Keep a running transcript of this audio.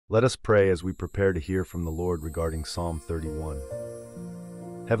Let us pray as we prepare to hear from the Lord regarding Psalm 31.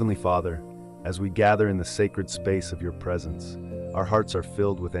 Heavenly Father, as we gather in the sacred space of your presence, our hearts are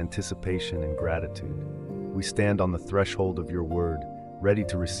filled with anticipation and gratitude. We stand on the threshold of your word, ready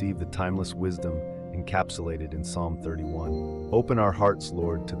to receive the timeless wisdom encapsulated in Psalm 31. Open our hearts,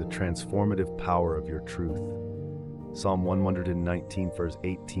 Lord, to the transformative power of your truth. Psalm 119, verse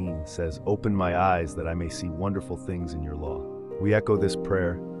 18 says, "Open my eyes that I may see wonderful things in your law." We echo this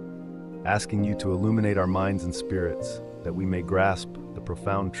prayer, asking you to illuminate our minds and spirits, that we may grasp the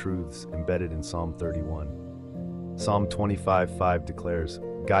profound truths embedded in Psalm 31. Psalm 25:5 declares,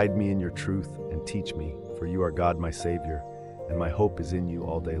 "Guide me in your truth and teach me, for you are God my Savior, and my hope is in you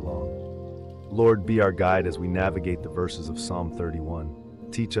all day long." Lord, be our guide as we navigate the verses of Psalm 31.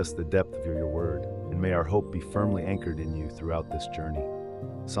 Teach us the depth of your word, and may our hope be firmly anchored in you throughout this journey.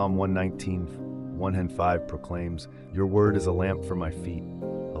 Psalm 119, 1 and 5 proclaims, "Your word is a lamp for my feet,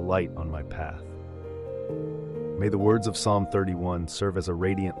 a light on my path." May the words of Psalm 31 serve as a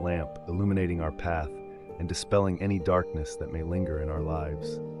radiant lamp, illuminating our path and dispelling any darkness that may linger in our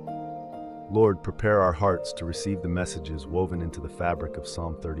lives. Lord, prepare our hearts to receive the messages woven into the fabric of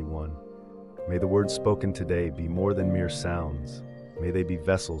Psalm 31. May the words spoken today be more than mere sounds. May they be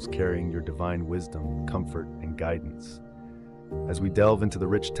vessels carrying your divine wisdom, comfort, and guidance. As we delve into the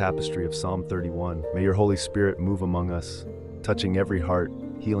rich tapestry of Psalm 31, may your Holy Spirit move among us, touching every heart,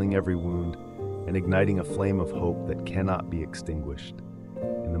 healing every wound, and igniting a flame of hope that cannot be extinguished.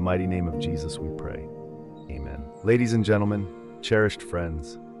 In the mighty name of Jesus we pray. Amen. Ladies and gentlemen, cherished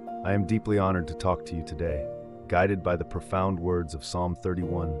friends, I am deeply honored to talk to you today, guided by the profound words of Psalm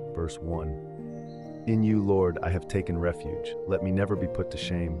 31, verse 1. "In you, Lord, I have taken refuge. Let me never be put to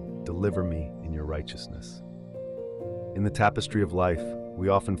shame. Deliver me in your righteousness." In the tapestry of life, we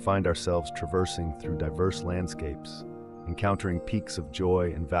often find ourselves traversing through diverse landscapes, encountering peaks of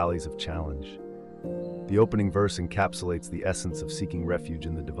joy and valleys of challenge. The opening verse encapsulates the essence of seeking refuge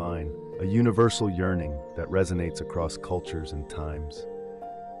in the divine, a universal yearning that resonates across cultures and times.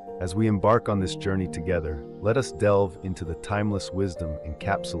 As we embark on this journey together, let us delve into the timeless wisdom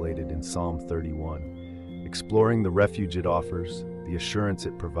encapsulated in Psalm 31, exploring the refuge it offers, the assurance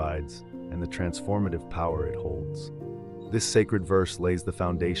it provides, and the transformative power it holds. This sacred verse lays the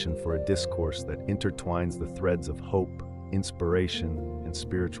foundation for a discourse that intertwines the threads of hope, inspiration, and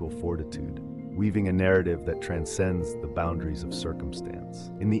spiritual fortitude, weaving a narrative that transcends the boundaries of circumstance.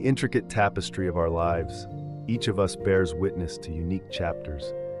 In the intricate tapestry of our lives, each of us bears witness to unique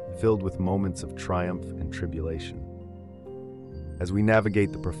chapters, filled with moments of triumph and tribulation. As we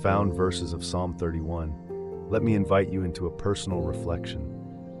navigate the profound verses of Psalm 31, let me invite you into a personal reflection,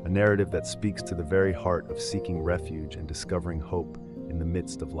 a narrative that speaks to the very heart of seeking refuge and discovering hope in the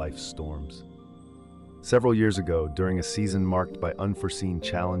midst of life's storms. Several years ago, during a season marked by unforeseen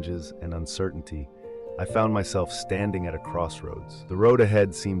challenges and uncertainty, I found myself standing at a crossroads. The road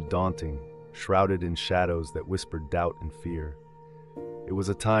ahead seemed daunting, shrouded in shadows that whispered doubt and fear. It was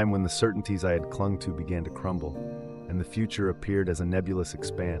a time when the certainties I had clung to began to crumble, and the future appeared as a nebulous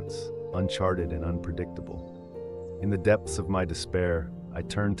expanse, uncharted and unpredictable. In the depths of my despair, I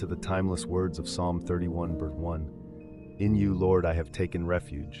turned to the timeless words of Psalm 31, verse 1. "In you, Lord, I have taken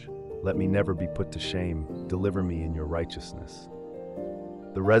refuge. Let me never be put to shame. Deliver me in your righteousness."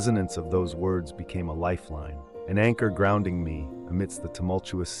 The resonance of those words became a lifeline, an anchor grounding me amidst the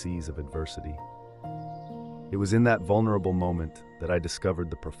tumultuous seas of adversity. It was in that vulnerable moment that I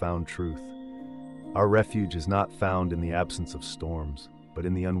discovered the profound truth. Our refuge is not found in the absence of storms, but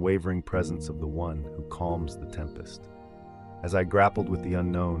in the unwavering presence of the one who calms the tempest. As I grappled with the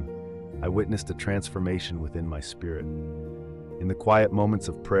unknown, I witnessed a transformation within my spirit. In the quiet moments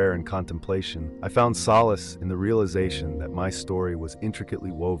of prayer and contemplation, I found solace in the realization that my story was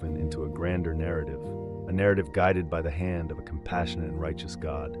intricately woven into a grander narrative, a narrative guided by the hand of a compassionate and righteous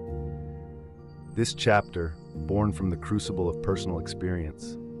God. This chapter, born from the crucible of personal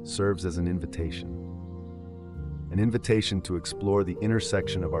experience, serves as an invitation to explore the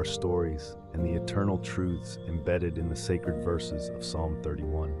intersection of our stories and the eternal truths embedded in the sacred verses of Psalm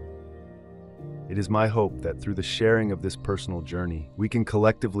 31. It is my hope that through the sharing of this personal journey, we can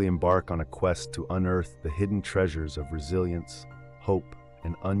collectively embark on a quest to unearth the hidden treasures of resilience, hope,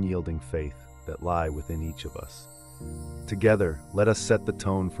 and unyielding faith that lie within each of us. Together, let us set the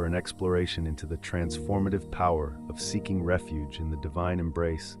tone for an exploration into the transformative power of seeking refuge in the divine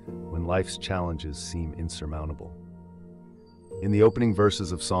embrace when life's challenges seem insurmountable. In the opening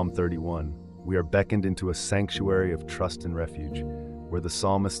verses of Psalm 31, we are beckoned into a sanctuary of trust and refuge, where the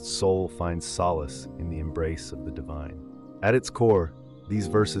psalmist's soul finds solace in the embrace of the divine. At its core, These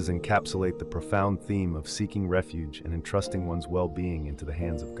verses encapsulate the profound theme of seeking refuge and entrusting one's well-being into the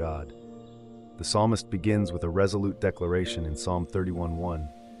hands of God. The psalmist begins with a resolute declaration in Psalm 31:1.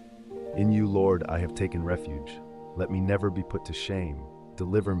 "In you, Lord, I have taken refuge. Let me never be put to shame.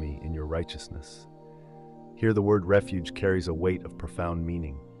 Deliver me in your righteousness." Here the word refuge carries a weight of profound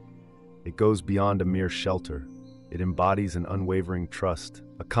meaning. It goes beyond a mere shelter. It embodies an unwavering trust,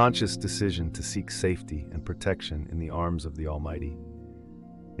 a conscious decision to seek safety and protection in the arms of the Almighty.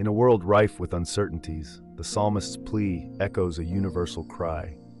 In a world rife with uncertainties, the psalmist's plea echoes a universal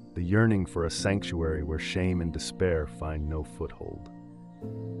cry, the yearning for a sanctuary where shame and despair find no foothold.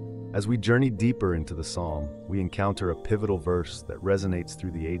 As we journey deeper into the psalm, we encounter a pivotal verse that resonates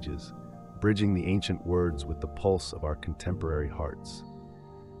through the ages, bridging the ancient words with the pulse of our contemporary hearts.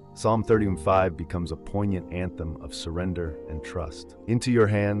 Psalm 31:5 becomes a poignant anthem of surrender and trust. "Into your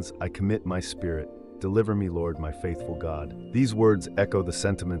hands I commit my spirit. Deliver me, Lord, my faithful God." These words echo the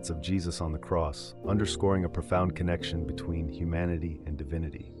sentiments of Jesus on the cross, underscoring a profound connection between humanity and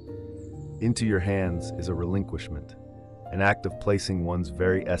divinity. Into your hands is a relinquishment, an act of placing one's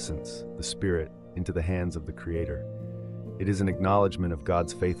very essence, the spirit, into the hands of the Creator. It is an acknowledgement of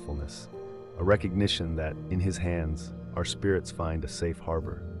God's faithfulness, a recognition that, in His hands, our spirits find a safe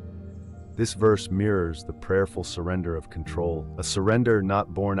harbor. This verse mirrors the prayerful surrender of control, a surrender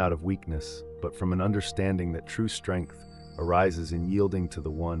not born out of weakness, but from an understanding that true strength arises in yielding to the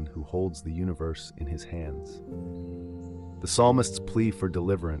one who holds the universe in his hands. The psalmist's plea for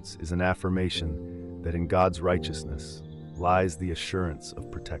deliverance is an affirmation that in God's righteousness lies the assurance of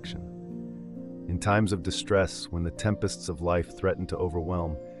protection. In times of distress, when the tempests of life threaten to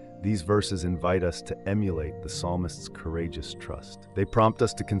overwhelm, these verses invite us to emulate the psalmist's courageous trust. They prompt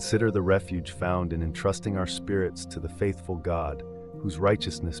us to consider the refuge found in entrusting our spirits to the faithful God, whose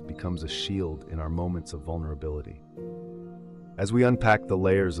righteousness becomes a shield in our moments of vulnerability. As we unpack the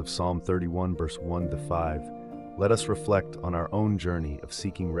layers of Psalm 31, verse 1 to 5, let us reflect on our own journey of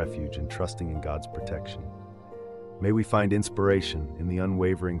seeking refuge and trusting in God's protection. May we find inspiration in the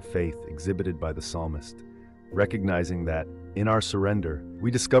unwavering faith exhibited by the psalmist, recognizing that, in our surrender, we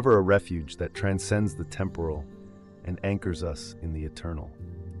discover a refuge that transcends the temporal and anchors us in the eternal.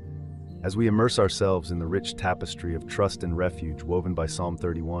 As we immerse ourselves in the rich tapestry of trust and refuge woven by Psalm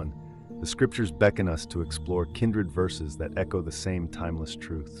 31, the Scriptures beckon us to explore kindred verses that echo the same timeless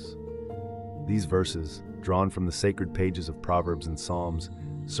truths. These verses, drawn from the sacred pages of Proverbs and Psalms,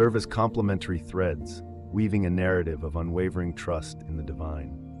 serve as complementary threads, weaving a narrative of unwavering trust in the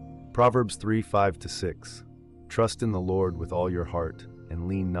divine. Proverbs 3:5-6. Trust in the Lord with all your heart, and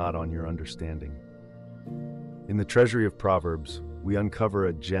lean not on your understanding. In the treasury of Proverbs, we uncover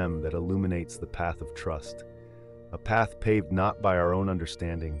a gem that illuminates the path of trust, a path paved not by our own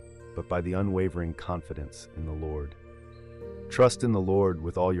understanding, but by the unwavering confidence in the Lord. Trust in the Lord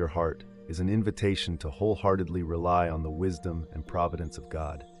with all your heart is an invitation to wholeheartedly rely on the wisdom and providence of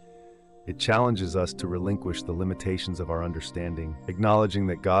God. It challenges us to relinquish the limitations of our understanding, acknowledging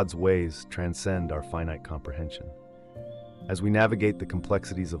that God's ways transcend our finite comprehension. As we navigate the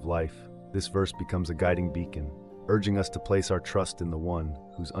complexities of life, this verse becomes a guiding beacon, urging us to place our trust in the one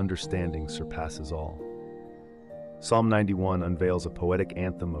whose understanding surpasses all. Psalm 91 unveils a poetic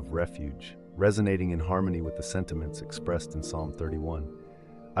anthem of refuge, resonating in harmony with the sentiments expressed in Psalm 31.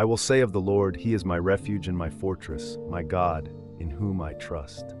 "I will say of the Lord, He is my refuge and my fortress, my God, in whom I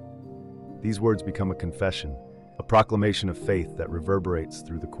trust." These words become a confession, a proclamation of faith that reverberates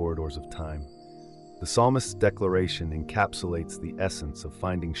through the corridors of time. The psalmist's declaration encapsulates the essence of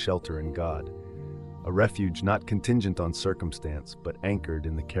finding shelter in God, a refuge not contingent on circumstance, but anchored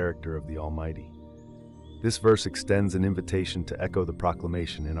in the character of the Almighty. This verse extends an invitation to echo the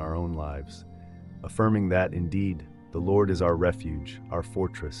proclamation in our own lives, affirming that, indeed, the Lord is our refuge, our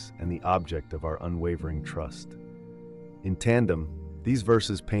fortress, and the object of our unwavering trust. In tandem, these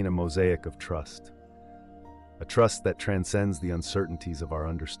verses paint a mosaic of trust, a trust that transcends the uncertainties of our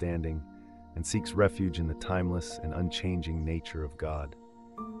understanding and seeks refuge in the timeless and unchanging nature of God.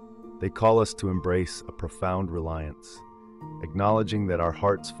 They call us to embrace a profound reliance, acknowledging that our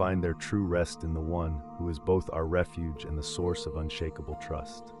hearts find their true rest in the one who is both our refuge and the source of unshakable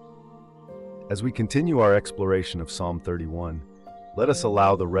trust. As we continue our exploration of Psalm 31, let us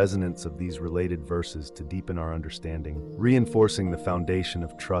allow the resonance of these related verses to deepen our understanding, reinforcing the foundation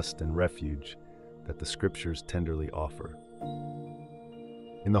of trust and refuge that the Scriptures tenderly offer.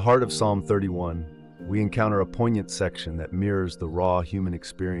 In the heart of Psalm 31, we encounter a poignant section that mirrors the raw human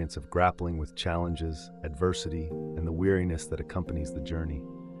experience of grappling with challenges, adversity, and the weariness that accompanies the journey.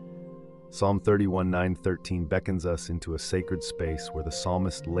 Psalm 31:9-13 beckons us into a sacred space where the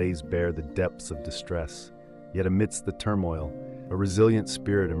psalmist lays bare the depths of distress, yet amidst the turmoil, A resilient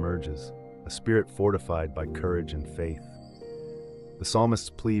spirit emerges, a spirit fortified by courage and faith. The psalmist's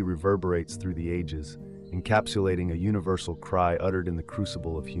plea reverberates through the ages, encapsulating a universal cry uttered in the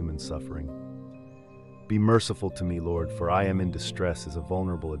crucible of human suffering. Be merciful to me, Lord, for I am in distress is a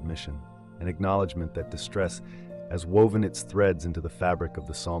vulnerable admission, an acknowledgement that distress has woven its threads into the fabric of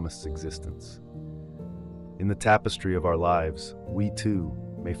the psalmist's existence. In the tapestry of our lives, we too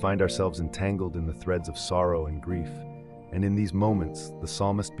may find ourselves entangled in the threads of sorrow and grief, and in these moments, the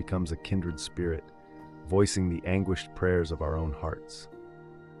psalmist becomes a kindred spirit, voicing the anguished prayers of our own hearts.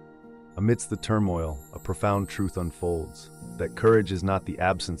 Amidst the turmoil, a profound truth unfolds, that courage is not the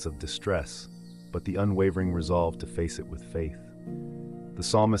absence of distress, but the unwavering resolve to face it with faith. The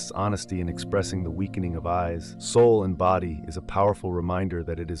psalmist's honesty in expressing the weakening of eyes, soul, and body is a powerful reminder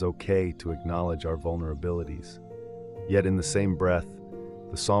that it is okay to acknowledge our vulnerabilities. Yet in the same breath,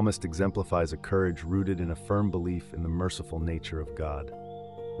 the psalmist exemplifies a courage rooted in a firm belief in the merciful nature of God.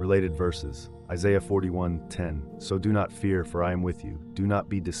 Related verses, Isaiah 41:10, So do not fear, for I am with you. Do not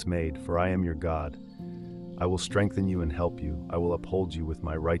be dismayed, for I am your God. I will strengthen you and help you. I will uphold you with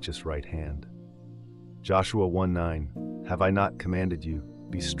my righteous right hand. Joshua 1:9, Have I not commanded you?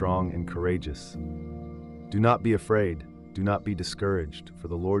 Be strong and courageous. Do not be afraid. Do not be discouraged, for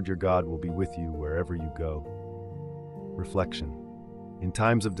the Lord your God will be with you wherever you go. Reflection. In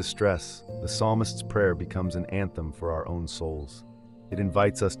times of distress, the psalmist's prayer becomes an anthem for our own souls. It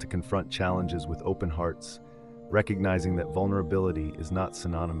invites us to confront challenges with open hearts, recognizing that vulnerability is not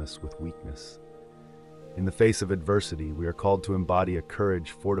synonymous with weakness. In the face of adversity, we are called to embody a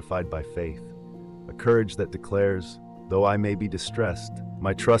courage fortified by faith, a courage that declares, though I may be distressed,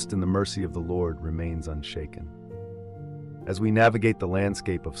 my trust in the mercy of the Lord remains unshaken. As we navigate the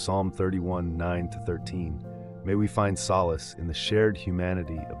landscape of Psalm 31:9-13, may we find solace in the shared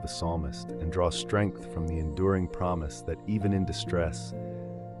humanity of the psalmist and draw strength from the enduring promise that even in distress,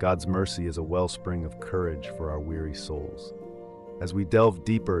 God's mercy is a wellspring of courage for our weary souls. As we delve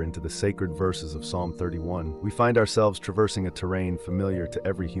deeper into the sacred verses of Psalm 31, we find ourselves traversing a terrain familiar to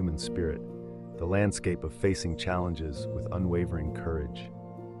every human spirit, the landscape of facing challenges with unwavering courage.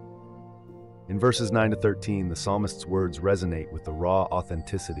 In verses 9-13, the psalmist's words resonate with the raw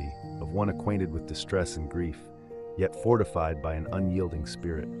authenticity of one acquainted with distress and grief, yet fortified by an unyielding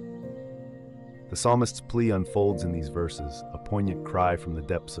spirit. The psalmist's plea unfolds in these verses, a poignant cry from the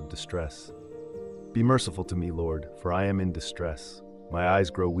depths of distress. Be merciful to me, Lord, for I am in distress. My eyes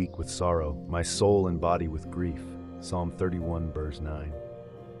grow weak with sorrow, my soul and body with grief. Psalm 31, verse 9.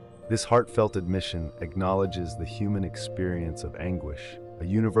 This heartfelt admission acknowledges the human experience of anguish, a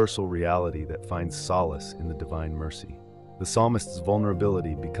universal reality that finds solace in the divine mercy. The psalmist's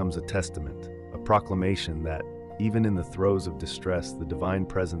vulnerability becomes a testament, a proclamation that, even in the throes of distress, the divine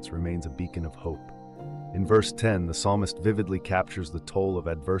presence remains a beacon of hope. In verse 10, the psalmist vividly captures the toll of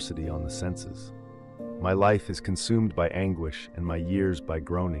adversity on the senses. My life is consumed by anguish, and my years by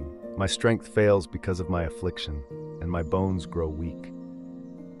groaning. My strength fails because of my affliction, and my bones grow weak.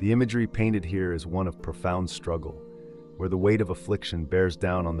 The imagery painted here is one of profound struggle, where the weight of affliction bears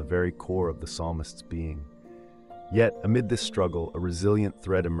down on the very core of the psalmist's being. Yet, amid this struggle, a resilient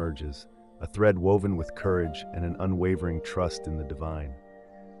thread emerges, a thread woven with courage and an unwavering trust in the divine.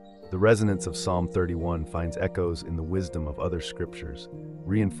 The resonance of Psalm 31 finds echoes in the wisdom of other scriptures,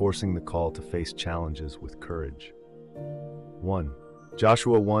 reinforcing the call to face challenges with courage. 1.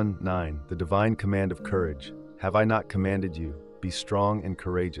 Joshua 1:9, the divine command of courage. Have I not commanded you? Be strong and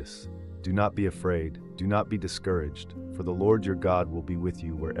courageous. Do not be afraid, do not be discouraged, for the Lord your God will be with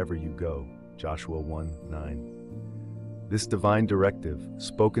you wherever you go. Joshua 1:9. This divine directive,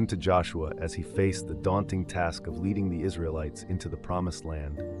 spoken to Joshua as he faced the daunting task of leading the Israelites into the Promised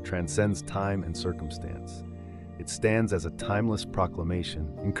Land, transcends time and circumstance. It stands as a timeless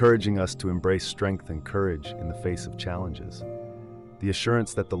proclamation, encouraging us to embrace strength and courage in the face of challenges. The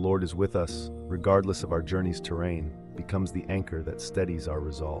assurance that the Lord is with us, regardless of our journey's terrain, becomes the anchor that steadies our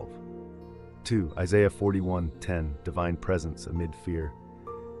resolve. 2. Isaiah 41:10, divine presence amid fear.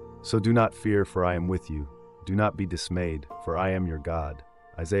 So do not fear, for I am with you. Do not be dismayed, for I am your God.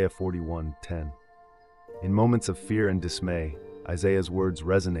 Isaiah 41:10. In moments of fear and dismay, Isaiah's words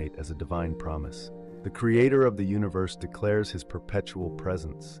resonate as a divine promise. The Creator of the universe declares his perpetual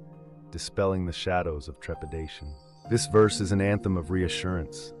presence, dispelling the shadows of trepidation. This verse is an anthem of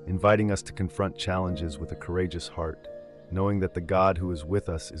reassurance, inviting us to confront challenges with a courageous heart, knowing that the God who is with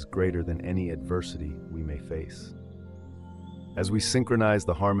us is greater than any adversity we may face. As we synchronize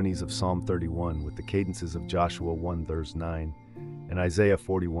the harmonies of Psalm 31 with the cadences of Joshua 1 verse 9 and Isaiah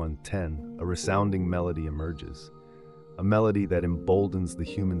 41:10, a resounding melody emerges, a melody that emboldens the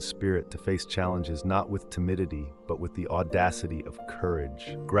human spirit to face challenges not with timidity, but with the audacity of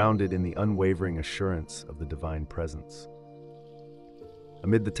courage, grounded in the unwavering assurance of the divine presence.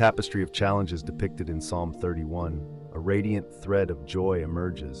 Amid the tapestry of challenges depicted in Psalm 31, a radiant thread of joy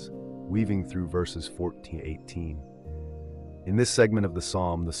emerges, weaving through verses 14 to 18. In this segment of the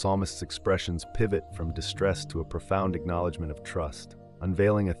psalm, the psalmist's expressions pivot from distress to a profound acknowledgement of trust,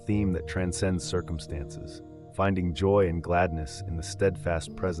 unveiling a theme that transcends circumstances, finding joy and gladness in the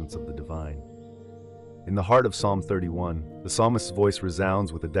steadfast presence of the divine. In the heart of Psalm 31, the psalmist's voice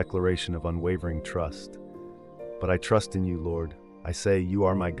resounds with a declaration of unwavering trust. "But I trust in you, Lord. I say, you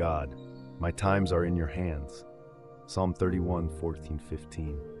are my God. My times are in your hands." Psalm 31,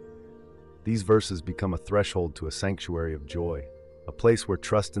 14-15. These verses become a threshold to a sanctuary of joy, a place where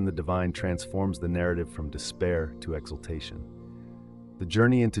trust in the divine transforms the narrative from despair to exultation. The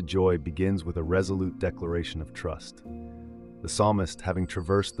journey into joy begins with a resolute declaration of trust. The psalmist, having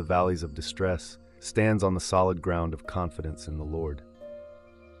traversed the valleys of distress, stands on the solid ground of confidence in the Lord.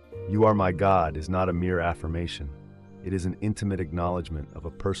 "You are my God" is not a mere affirmation. It is an intimate acknowledgement of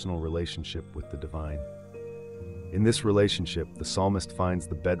a personal relationship with the divine. In this relationship, the psalmist finds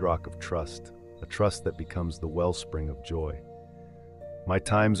the bedrock of trust, a trust that becomes the wellspring of joy. "My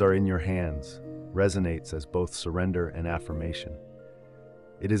times are in your hands" resonates as both surrender and affirmation.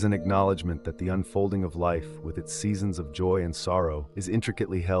 It is an acknowledgement that the unfolding of life, with its seasons of joy and sorrow, is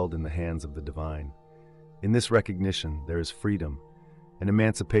intricately held in the hands of the divine. In this recognition, there is freedom, an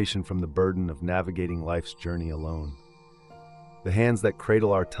emancipation from the burden of navigating life's journey alone. The hands that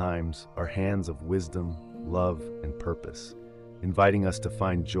cradle our times are hands of wisdom, love, and purpose, inviting us to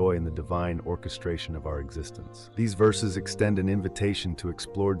find joy in the divine orchestration of our existence. These verses extend an invitation to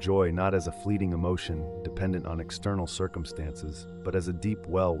explore joy not as a fleeting emotion dependent on external circumstances, but as a deep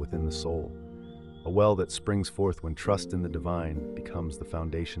well within the soul, a well that springs forth when trust in the divine becomes the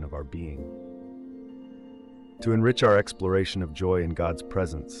foundation of our being. To enrich our exploration of joy in God's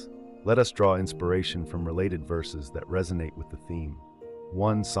presence, let us draw inspiration from related verses that resonate with the theme.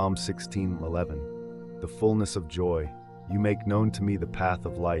 1 Psalm 16:11. "The fullness of joy. You make known to me the path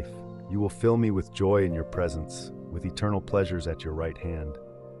of life. You will fill me with joy in your presence, with eternal pleasures at your right hand."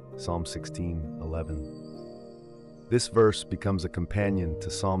 Psalm 16:11. This verse becomes a companion to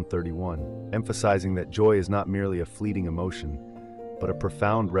Psalm 31, emphasizing that joy is not merely a fleeting emotion, but a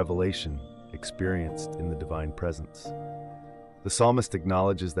profound revelation experienced in the divine presence. The psalmist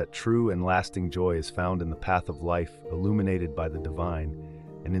acknowledges that true and lasting joy is found in the path of life illuminated by the divine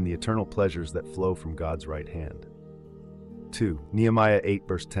and in the eternal pleasures that flow from God's right hand. 2. Nehemiah 8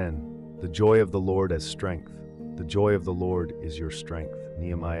 verse 10. "The joy of the Lord as strength. The joy of the Lord is your strength."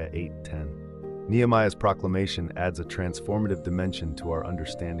 Nehemiah 8:10. Nehemiah's proclamation adds a transformative dimension to our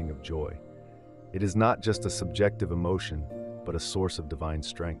understanding of joy. It is not just a subjective emotion, but a source of divine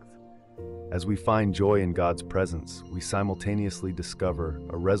strength. As we find joy in God's presence, we simultaneously discover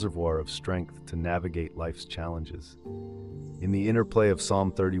a reservoir of strength to navigate life's challenges. In the interplay of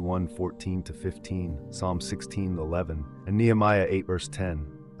Psalm 31, 14-15, Psalm 16:11, and Nehemiah 8 verse 10,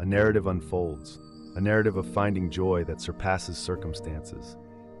 a narrative unfolds, a narrative of finding joy that surpasses circumstances,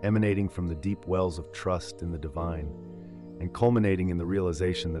 emanating from the deep wells of trust in the divine, and culminating in the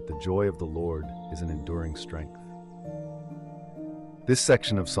realization that the joy of the Lord is an enduring strength. This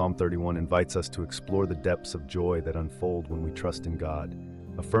section of Psalm 31 invites us to explore the depths of joy that unfold when we trust in God,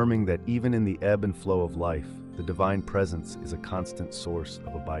 affirming that even in the ebb and flow of life, the divine presence is a constant source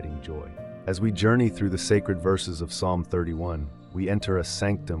of abiding joy. As we journey through the sacred verses of Psalm 31, we enter a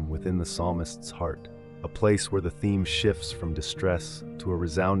sanctum within the psalmist's heart, a place where the theme shifts from distress to a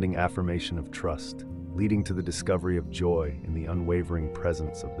resounding affirmation of trust, leading to the discovery of joy in the unwavering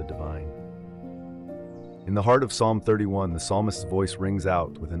presence of the divine. In the heart of Psalm 31, the psalmist's voice rings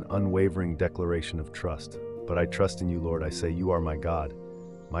out with an unwavering declaration of trust. "But I trust in you, Lord. I say, you are my God.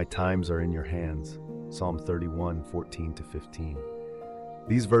 My times are in your hands." Psalm 31, 14-15.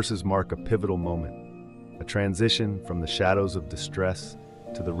 These verses mark a pivotal moment, a transition from the shadows of distress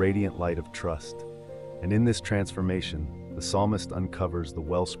to the radiant light of trust. And in this transformation, the psalmist uncovers the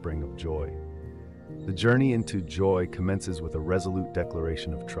wellspring of joy. The journey into joy commences with a resolute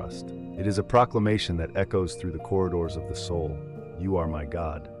declaration of trust. It is a proclamation that echoes through the corridors of the soul. "You are my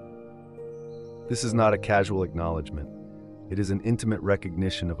God." This is not a casual acknowledgement. It is an intimate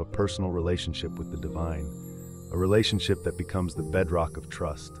recognition of a personal relationship with the divine, a relationship that becomes the bedrock of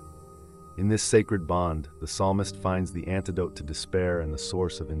trust. In this sacred bond, the psalmist finds the antidote to despair and the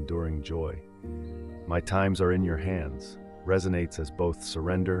source of enduring joy. "My times are in your hands" resonates as both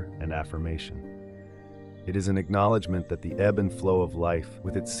surrender and affirmation. It is an acknowledgement that the ebb and flow of life,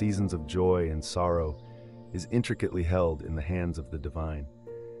 with its seasons of joy and sorrow, is intricately held in the hands of the divine.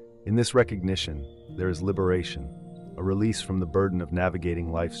 In this recognition, there is liberation, a release from the burden of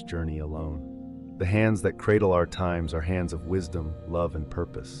navigating life's journey alone. The hands that cradle our times are hands of wisdom, love, and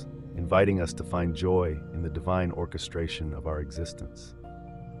purpose, inviting us to find joy in the divine orchestration of our existence.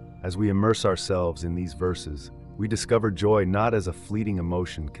 As we immerse ourselves in these verses, we discover joy not as a fleeting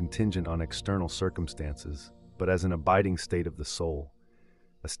emotion contingent on external circumstances, but as an abiding state of the soul,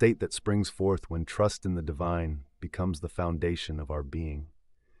 a state that springs forth when trust in the divine becomes the foundation of our being.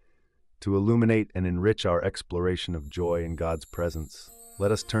 To illuminate and enrich our exploration of joy in God's presence,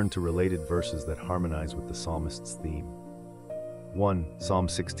 let us turn to related verses that harmonize with the psalmist's theme. 1. Psalm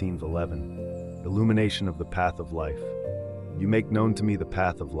 16:11, Illumination of the path of life. You make known to me the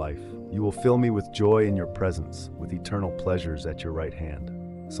path of life. You will fill me with joy in your presence, with eternal pleasures at your right hand.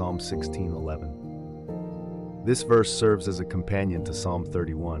 Psalm 16:11. This verse serves as a companion to Psalm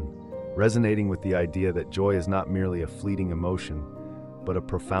 31, resonating with the idea that joy is not merely a fleeting emotion, but a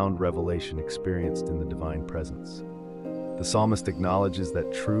profound revelation experienced in the divine presence. The psalmist acknowledges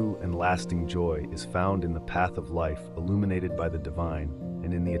that true and lasting joy is found in the path of life illuminated by the divine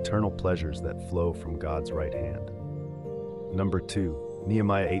and in the eternal pleasures that flow from God's right hand. Number 2,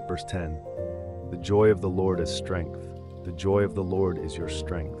 Nehemiah 8 verse 10. The joy of the Lord is strength. The joy of the Lord is your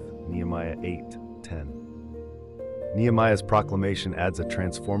strength. Nehemiah 8:10. Nehemiah's proclamation adds a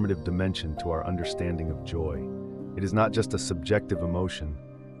transformative dimension to our understanding of joy. It is not just a subjective emotion,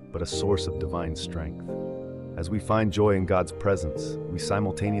 but a source of divine strength. As we find joy in God's presence, we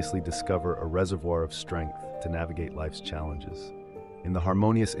simultaneously discover a reservoir of strength to navigate life's challenges. In the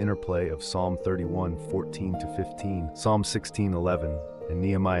harmonious interplay of Psalm 31:14-15, Psalm 16:11, and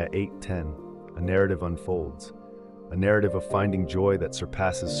Nehemiah 8:10, a narrative unfolds, a narrative of finding joy that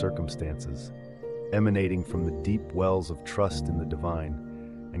surpasses circumstances, emanating from the deep wells of trust in the divine,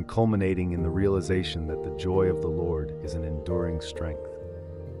 and culminating in the realization that the joy of the Lord is an enduring strength.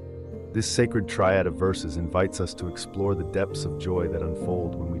 This sacred triad of verses invites us to explore the depths of joy that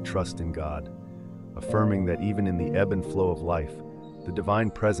unfold when we trust in God, affirming that even in the ebb and flow of life, the divine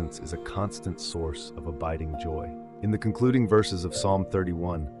presence is a constant source of abiding joy. In the concluding verses of Psalm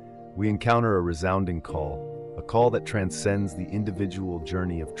 31, we encounter a resounding call, a call that transcends the individual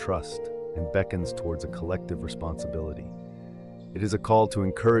journey of trust and beckons towards a collective responsibility. It is a call to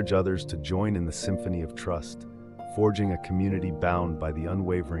encourage others to join in the symphony of trust, forging a community bound by the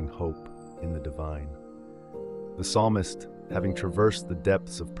unwavering hope in the divine. The psalmist, having traversed the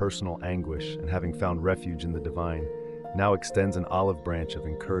depths of personal anguish and having found refuge in the divine, now extends an olive branch of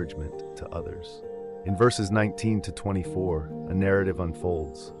encouragement to others. In verses 19-24, a narrative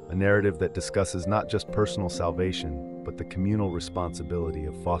unfolds, a narrative that discusses not just personal salvation, but the communal responsibility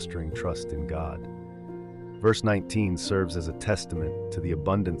of fostering trust in God. Verse 19 serves as a testament to the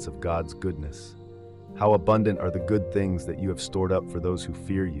abundance of God's goodness. How abundant are the good things that you have stored up for those who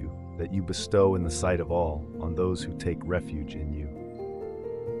fear you, that you bestow in the sight of all on those who take refuge in you.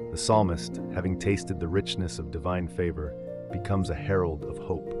 The psalmist, having tasted the richness of divine favor, becomes a herald of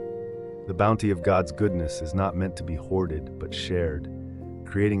hope. The bounty of God's goodness is not meant to be hoarded, but shared,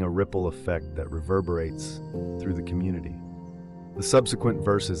 creating a ripple effect that reverberates through the community. The subsequent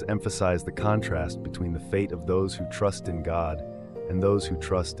verses emphasize the contrast between the fate of those who trust in God and those who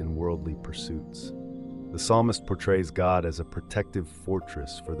trust in worldly pursuits. The psalmist portrays God as a protective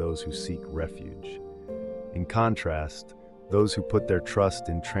fortress for those who seek refuge. In contrast, those who put their trust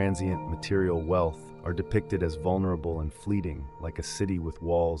in transient material wealth are depicted as vulnerable and fleeting, like a city with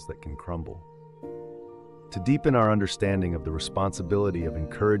walls that can crumble. To deepen our understanding of the responsibility of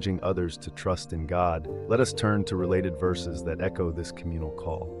encouraging others to trust in God, let us turn to related verses that echo this communal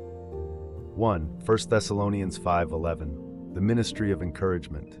call. 1. 1 Thessalonians 5:11, the ministry of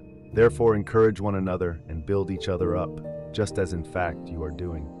encouragement. Therefore encourage one another and build each other up, just as in fact you are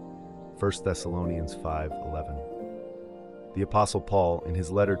doing. 1 Thessalonians 5:11. The Apostle Paul, in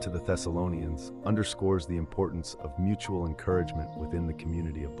his letter to the Thessalonians, underscores the importance of mutual encouragement within the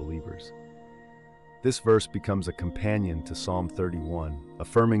community of believers. This verse becomes a companion to Psalm 31,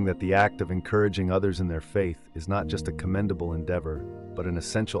 affirming that the act of encouraging others in their faith is not just a commendable endeavor, but an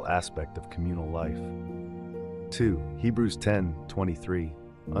essential aspect of communal life. 2. Hebrews 10:23,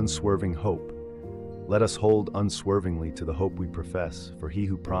 unswerving hope. Let us hold unswervingly to the hope we profess, for he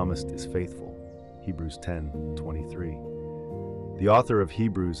who promised is faithful. Hebrews 10:23. The author of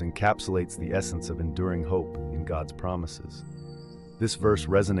Hebrews encapsulates the essence of enduring hope in God's promises. This verse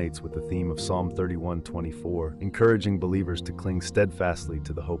resonates with the theme of Psalm 31:24, encouraging believers to cling steadfastly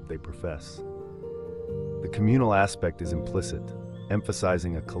to the hope they profess. The communal aspect is implicit,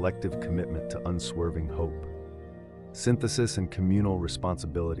 emphasizing a collective commitment to unswerving hope. Synthesis and communal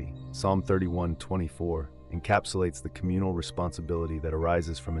responsibility. Psalm 31:24 encapsulates the communal responsibility that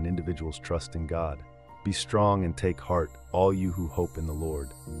arises from an individual's trust in God. Be strong and take heart, all you who hope in the Lord.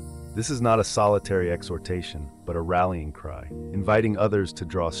 This is not a solitary exhortation, but a rallying cry, inviting others to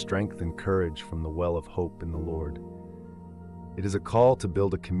draw strength and courage from the well of hope in the Lord. It is a call to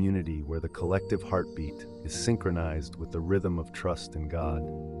build a community where the collective heartbeat is synchronized with the rhythm of trust in God.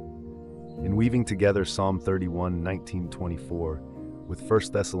 In weaving together Psalm 31, 19-24, with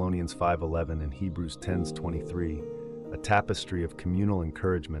 1 Thessalonians 5:11 and Hebrews 10:23, a tapestry of communal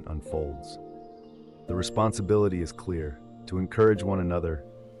encouragement unfolds. The responsibility is clear: to encourage one another,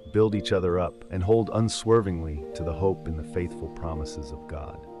 build each other up, and hold unswervingly to the hope in the faithful promises of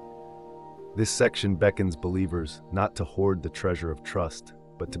God. This section beckons believers not to hoard the treasure of trust,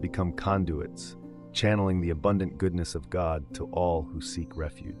 but to become conduits, channeling the abundant goodness of God to all who seek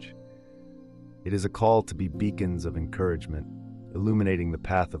refuge. It is a call to be beacons of encouragement, illuminating the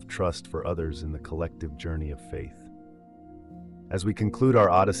path of trust for others in the collective journey of faith. As we conclude our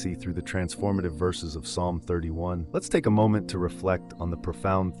odyssey through the transformative verses of Psalm 31, let's take a moment to reflect on the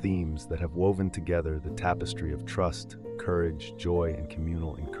profound themes that have woven together the tapestry of trust, courage, joy, and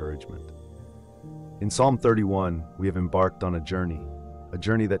communal encouragement. In Psalm 31, we have embarked on a journey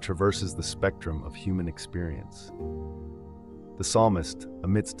that traverses the spectrum of human experience. The psalmist,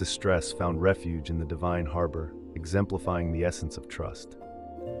 amidst distress, found refuge in the divine harbor, exemplifying the essence of trust.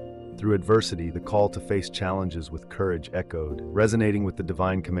 Through adversity, the call to face challenges with courage echoed, resonating with the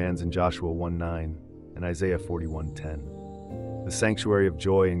divine commands in Joshua 1:9 and Isaiah 41:10. The sanctuary of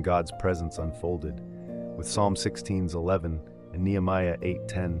joy in God's presence unfolded, with Psalm 16:11 and Nehemiah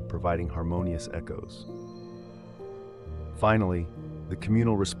 8:10 providing harmonious echoes. Finally, the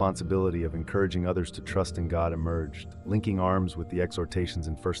communal responsibility of encouraging others to trust in God emerged, linking arms with the exhortations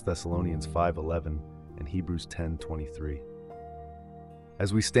in 1 Thessalonians 5:11 and Hebrews 10:23.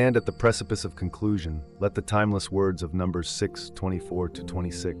 As we stand at the precipice of conclusion, let the timeless words of Numbers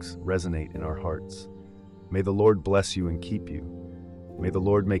 6:24-26 resonate in our hearts. May the Lord bless you and keep you. May the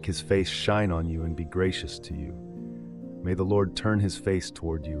Lord make his face shine on you and be gracious to you. May the Lord turn his face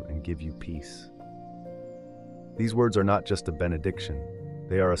toward you and give you peace. These words are not just a benediction,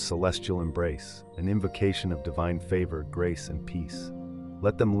 they are a celestial embrace, an invocation of divine favor, grace, and peace.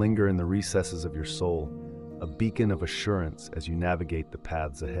 Let them linger in the recesses of your soul, a beacon of assurance as you navigate the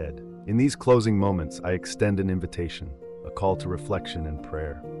paths ahead. In these closing moments, I extend an invitation, a call to reflection and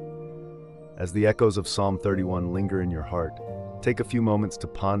prayer. As the echoes of Psalm 31 linger in your heart, take a few moments to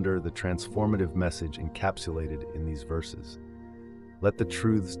ponder the transformative message encapsulated in these verses. Let the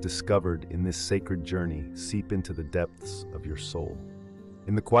truths discovered in this sacred journey seep into the depths of your soul.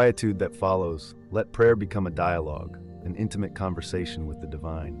 In the quietude that follows, let prayer become a dialogue, an intimate conversation with the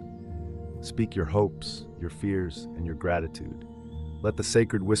divine. Speak your hopes, your fears, and your gratitude. Let the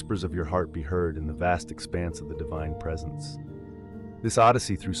sacred whispers of your heart be heard in the vast expanse of the divine presence. This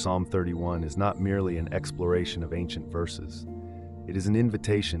odyssey through Psalm 31 is not merely an exploration of ancient verses. It is an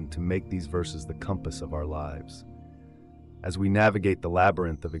invitation to make these verses the compass of our lives. As we navigate the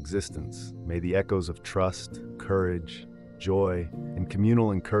labyrinth of existence, may the echoes of trust, courage, joy, and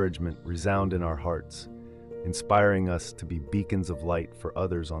communal encouragement resound in our hearts, inspiring us to be beacons of light for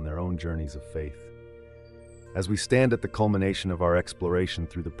others on their own journeys of faith. As we stand at the culmination of our exploration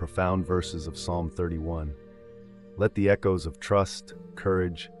through the profound verses of Psalm 31, let the echoes of trust,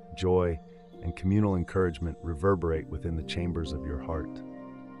 courage, joy, and communal encouragement reverberate within the chambers of your heart.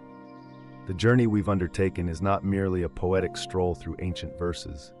 The journey we've undertaken is not merely a poetic stroll through ancient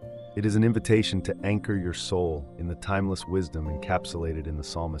verses. It is an invitation to anchor your soul in the timeless wisdom encapsulated in the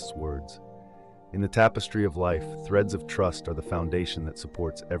psalmist's words. In the tapestry of life, threads of trust are the foundation that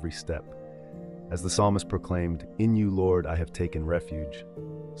supports every step. As the psalmist proclaimed, "In you, Lord, I have taken refuge,"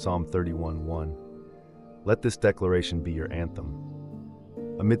 Psalm 31:1. Let this declaration be your anthem.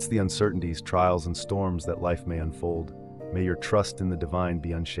 Amidst the uncertainties, trials, and storms that life may unfold, may your trust in the divine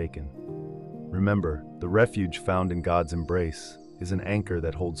be unshaken. Remember, the refuge found in God's embrace is an anchor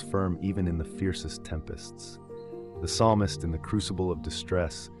that holds firm even in the fiercest tempests. The psalmist, in the crucible of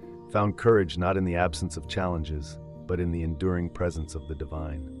distress, found courage not in the absence of challenges, but in the enduring presence of the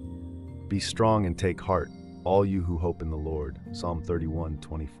divine. Be strong and take heart, all you who hope in the Lord, Psalm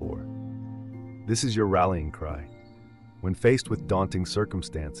 31:24. This is your rallying cry. When faced with daunting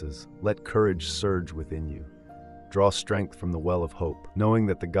circumstances, let courage surge within you. Draw strength from the well of hope, knowing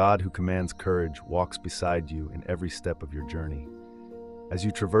that the God who commands courage walks beside you in every step of your journey. As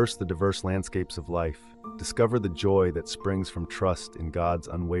you traverse the diverse landscapes of life, discover the joy that springs from trust in God's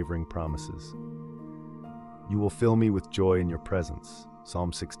unwavering promises. You will fill me with joy in your presence,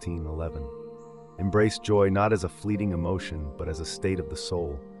 Psalm 16:11. Embrace joy not as a fleeting emotion, but as a state of the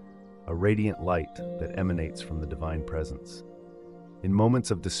soul, a radiant light that emanates from the divine presence. In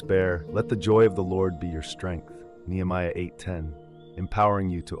moments of despair, let the joy of the Lord be your strength, Nehemiah 8:10, empowering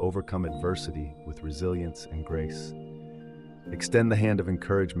you to overcome adversity with resilience and grace. Extend the hand of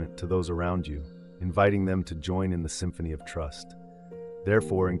encouragement to those around you, inviting them to join in the symphony of trust.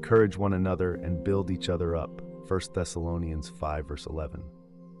 Therefore, encourage one another and build each other up, 1 Thessalonians 5 verse 11.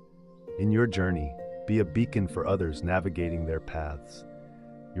 In your journey, be a beacon for others navigating their paths.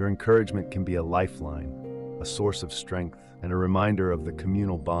 Your encouragement can be a lifeline, a source of strength, and a reminder of the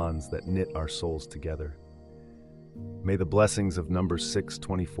communal bonds that knit our souls together. May the blessings of Numbers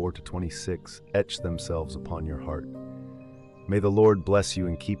 6:24-26 etch themselves upon your heart. May the Lord bless you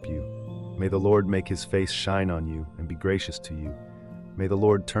and keep you. May the Lord make his face shine on you and be gracious to you. May the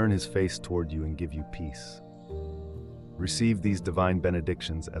Lord turn his face toward you and give you peace. Receive these divine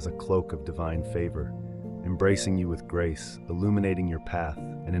benedictions as a cloak of divine favor, embracing you with grace, illuminating your path,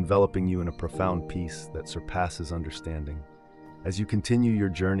 and enveloping you in a profound peace that surpasses understanding. As you continue your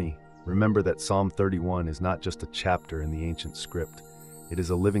journey, remember that Psalm 31 is not just a chapter in the ancient script. It is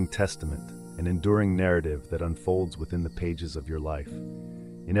a living testament, an enduring narrative that unfolds within the pages of your life.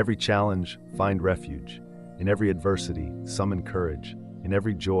 In every challenge, find refuge. In every adversity, summon courage. In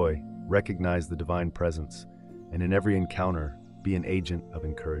every joy, recognize the divine presence. And in every encounter, be an agent of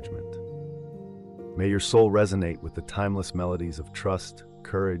encouragement. May your soul resonate with the timeless melodies of trust,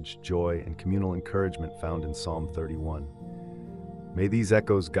 courage, joy, and communal encouragement found in Psalm 31. May these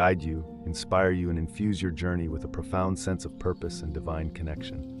echoes guide you, inspire you, and infuse your journey with a profound sense of purpose and divine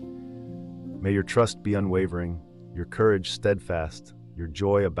connection. May your trust be unwavering, your courage steadfast, your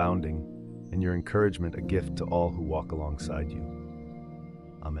joy abounding, and your encouragement a gift to all who walk alongside you.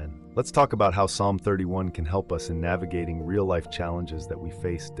 Amen. Let's talk about how Psalm 31 can help us in navigating real-life challenges that we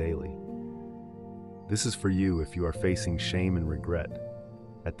face daily. This is for you if you are facing shame and regret.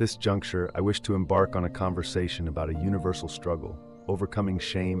 At this juncture, I wish to embark on a conversation about a universal struggle, overcoming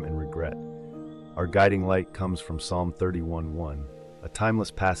shame and regret. Our guiding light comes from Psalm 31:1, a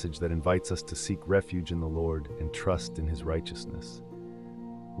timeless passage that invites us to seek refuge in the Lord and trust in his righteousness.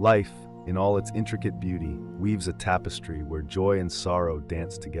 Life, in all its intricate beauty, weaves a tapestry where joy and sorrow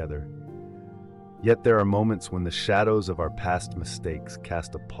dance together. Yet there are moments when the shadows of our past mistakes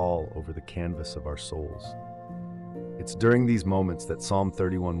cast a pall over the canvas of our souls. It's during these moments that Psalm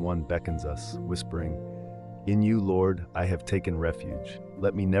 31:1 beckons us, whispering, "In you, Lord, I have taken refuge.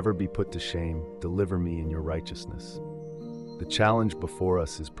 Let me never be put to shame. Deliver me in your righteousness." The challenge before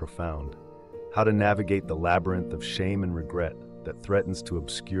us is profound: how to navigate the labyrinth of shame and regret that threatens to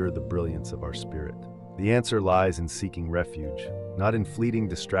obscure the brilliance of our spirit. The answer lies in seeking refuge, not in fleeting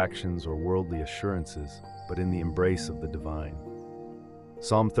distractions or worldly assurances, but in the embrace of the divine.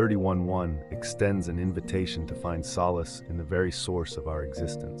 Psalm 31:1 extends an invitation to find solace in the very source of our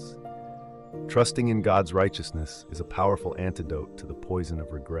existence. Trusting in God's righteousness is a powerful antidote to the poison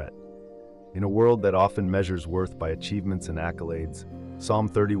of regret. In a world that often measures worth by achievements and accolades, Psalm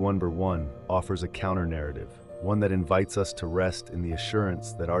 31:1 offers a counter-narrative, one that invites us to rest in the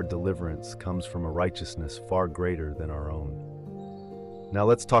assurance that our deliverance comes from a righteousness far greater than our own. Now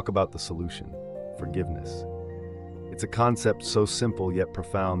let's talk about the solution: forgiveness. It's a concept so simple yet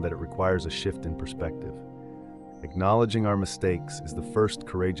profound that it requires a shift in perspective. Acknowledging our mistakes is the first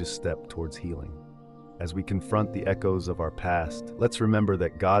courageous step towards healing. As we confront the echoes of our past, let's remember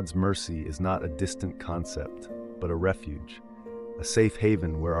that God's mercy is not a distant concept, but a refuge, a safe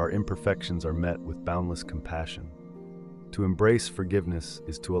haven where our imperfections are met with boundless compassion. To embrace forgiveness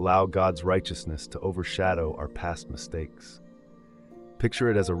is to allow God's righteousness to overshadow our past mistakes. Picture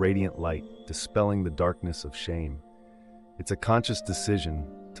it as a radiant light, dispelling the darkness of shame. It's a conscious decision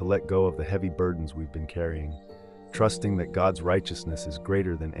to let go of the heavy burdens we've been carrying, trusting that God's righteousness is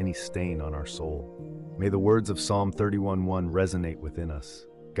greater than any stain on our soul. May the words of Psalm 31:1 resonate within us,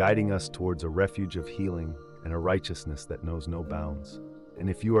 guiding us towards a refuge of healing and a righteousness that knows no bounds. And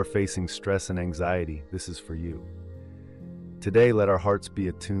if you are facing stress and anxiety, this is for you. Today, let our hearts be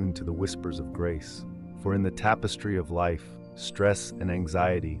attuned to the whispers of grace, for in the tapestry of life, stress and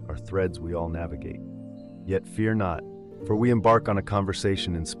anxiety are threads we all navigate. Yet fear not, for we embark on a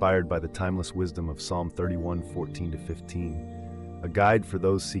conversation inspired by the timeless wisdom of Psalm 31:14-15, a guide for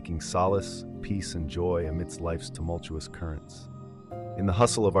those seeking solace, peace, and joy amidst life's tumultuous currents. In the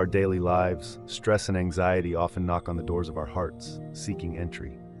hustle of our daily lives, stress and anxiety often knock on the doors of our hearts, seeking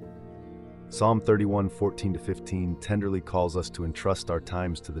entry. Psalm 31:14-15 tenderly calls us to entrust our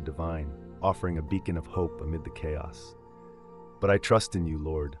times to the divine, offering a beacon of hope amid the chaos. But I trust in you,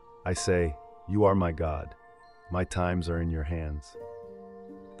 Lord. I say, you are my God. My times are in your hands.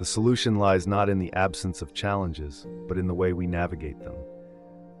 The solution lies not in the absence of challenges, but in the way we navigate them.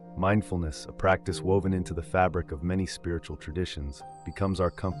 Mindfulness, a practice woven into the fabric of many spiritual traditions, becomes our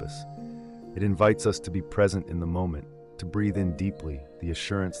compass. It invites us to be present in the moment, to breathe in deeply, the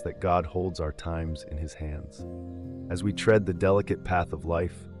assurance that God holds our times in His hands. As we tread the delicate path of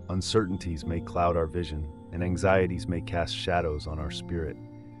life, uncertainties may cloud our vision, and anxieties may cast shadows on our spirit.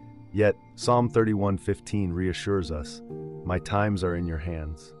 Yet, Psalm 31:15 reassures us, "My times are in your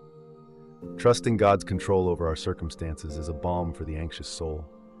hands." Trusting God's control over our circumstances is a balm for the anxious soul.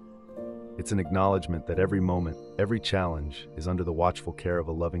 It's an acknowledgement that every moment, every challenge, is under the watchful care of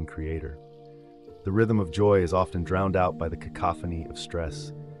a loving Creator. The rhythm of joy is often drowned out by the cacophony of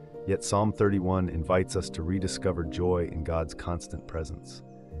stress, yet Psalm 31 invites us to rediscover joy in God's constant presence.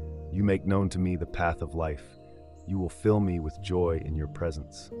 "You make known to me the path of life. You will fill me with joy in your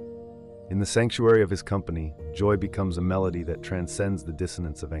presence." In the sanctuary of His company, joy becomes a melody that transcends the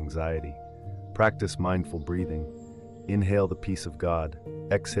dissonance of anxiety. Practice mindful breathing. Inhale the peace of God.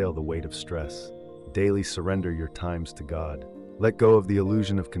 Exhale the weight of stress. Daily surrender your times to God. Let go of the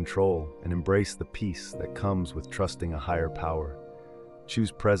illusion of control and embrace the peace that comes with trusting a higher power.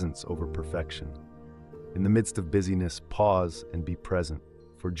 Choose presence over perfection. In the midst of busyness, pause and be present,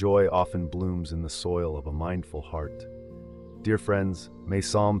 for joy often blooms in the soil of a mindful heart. Dear friends, may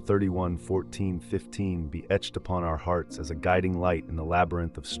Psalm 31:14-15 be etched upon our hearts as a guiding light in the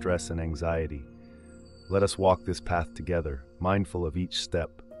labyrinth of stress and anxiety. Let us walk this path together, mindful of each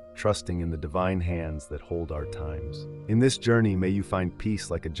step, trusting in the divine hands that hold our times. In this journey, may you find peace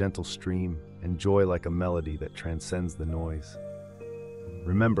like a gentle stream and joy like a melody that transcends the noise.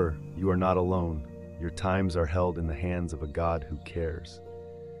 Remember, you are not alone. Your times are held in the hands of a God who cares.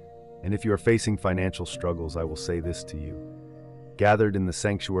 And if you are facing financial struggles, I will say this to you. Gathered in the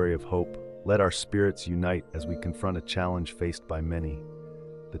sanctuary of hope, let our spirits unite as we confront a challenge faced by many,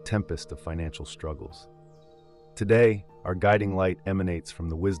 the tempest of financial struggles. Today, our guiding light emanates from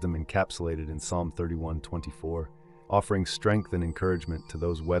the wisdom encapsulated in Psalm 31:24, offering strength and encouragement to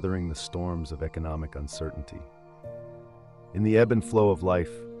those weathering the storms of economic uncertainty. In the ebb and flow of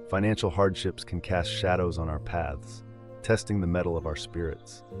life, financial hardships can cast shadows on our paths, testing the mettle of our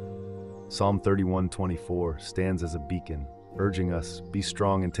spirits. Psalm 31:24 stands as a beacon, urging us, "Be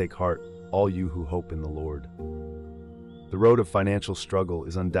strong and take heart, all you who hope in the Lord." The road of financial struggle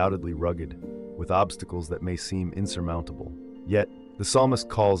is undoubtedly rugged, with obstacles that may seem insurmountable. Yet, the psalmist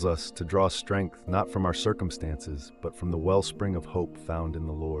calls us to draw strength not from our circumstances, but from the wellspring of hope found in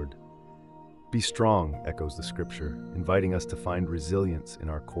the Lord. "Be strong," echoes the scripture, inviting us to find resilience in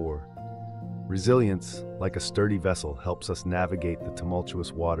our core. Resilience, like a sturdy vessel, helps us navigate the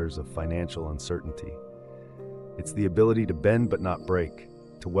tumultuous waters of financial uncertainty. It's the ability to bend but not break,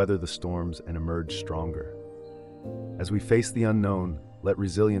 to weather the storms and emerge stronger. As we face the unknown, let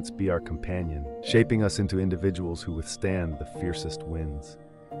resilience be our companion, shaping us into individuals who withstand the fiercest winds.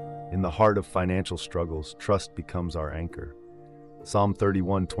 In the heart of financial struggles, trust becomes our anchor. Psalm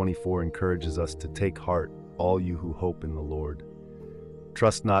 31:24 encourages us to take heart, all you who hope in the Lord.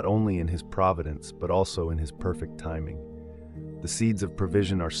 Trust not only in His providence, but also in His perfect timing. The seeds of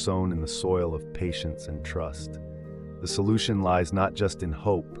provision are sown in the soil of patience and trust. The solution lies not just in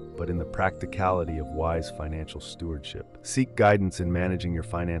hope, but in the practicality of wise financial stewardship. Seek guidance in managing your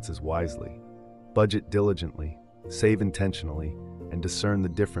finances wisely. Budget diligently, save intentionally, and discern the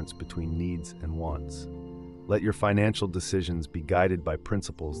difference between needs and wants. Let your financial decisions be guided by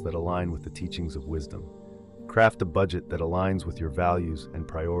principles that align with the teachings of wisdom. Craft a budget that aligns with your values and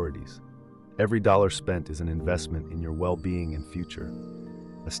priorities. Every dollar spent is an investment in your well-being and future.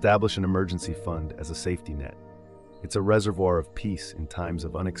 Establish an emergency fund as a safety net. It's a reservoir of peace in times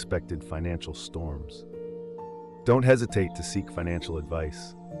of unexpected financial storms. Don't hesitate to seek financial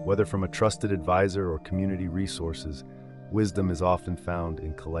advice. Whether from a trusted advisor or community resources, wisdom is often found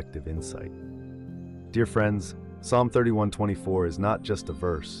in collective insight. Dear friends, Psalm 31:24 is not just a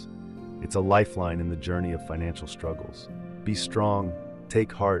verse. It's a lifeline in the journey of financial struggles. Be strong,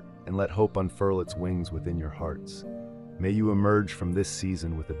 take heart, and let hope unfurl its wings within your hearts. May you emerge from this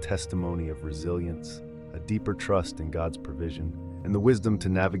season with a testimony of resilience, a deeper trust in God's provision, and the wisdom to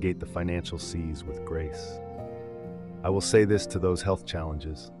navigate the financial seas with grace. I will say this to those health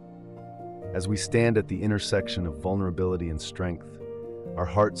challenges. As we stand at the intersection of vulnerability and strength, our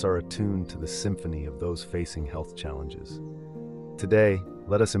hearts are attuned to the symphony of those facing health challenges. Today,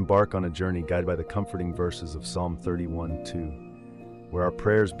 let us embark on a journey guided by the comforting verses of Psalm 31:2, where our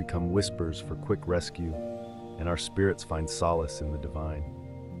prayers become whispers for quick rescue, and our spirits find solace in the divine.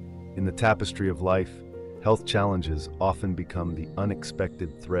 In the tapestry of life, health challenges often become the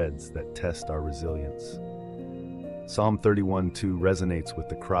unexpected threads that test our resilience. Psalm 31:2 resonates with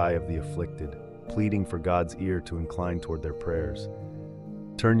the cry of the afflicted, pleading for God's ear to incline toward their prayers.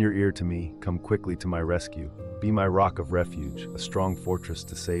 Turn your ear to me, come quickly to my rescue. Be my rock of refuge, a strong fortress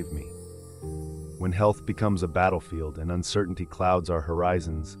to save me. When health becomes a battlefield and uncertainty clouds our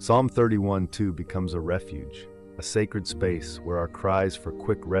horizons, Psalm 31:2 becomes a refuge, a sacred space where our cries for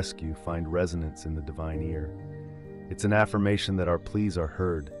quick rescue find resonance in the divine ear. It's an affirmation that our pleas are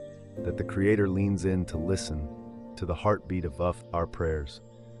heard, that the Creator leans in to listen to the heartbeat of our prayers.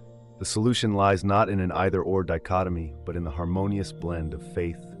 The solution lies not in an either-or dichotomy, but in the harmonious blend of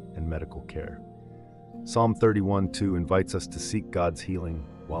faith and medical care. Psalm 31:2 invites us to seek God's healing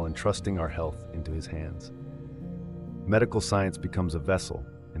while entrusting our health into His hands. Medical science becomes a vessel,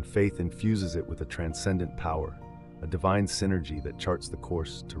 and faith infuses it with a transcendent power, a divine synergy that charts the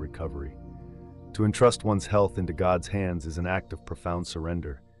course to recovery. To entrust one's health into God's hands is an act of profound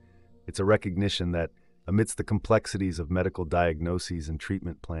surrender. It's a recognition that, amidst the complexities of medical diagnoses and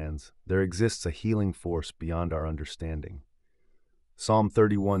treatment plans, there exists a healing force beyond our understanding. Psalm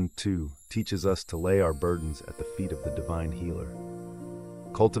 31:2 teaches us to lay our burdens at the feet of the divine healer.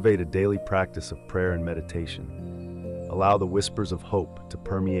 Cultivate a daily practice of prayer and meditation. Allow the whispers of hope to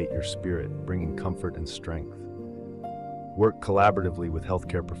permeate your spirit, bringing comfort and strength. Work collaboratively with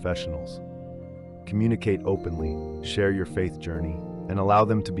healthcare professionals. Communicate openly, share your faith journey, and allow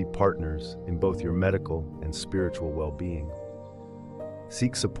them to be partners in both your medical and spiritual well-being.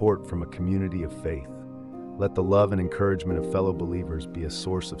 Seek support from a community of faith. Let the love and encouragement of fellow believers be a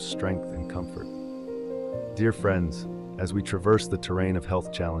source of strength and comfort. Dear friends, as we traverse the terrain of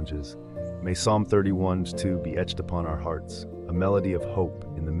health challenges, may Psalm 31:2 be etched upon our hearts, a melody of hope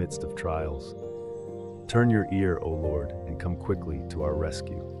in the midst of trials. Turn your ear, O Lord, and come quickly to our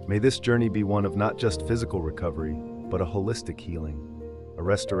rescue. May this journey be one of not just physical recovery, but a holistic healing, a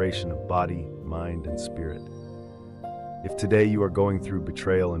restoration of body, mind, and spirit. If today you are going through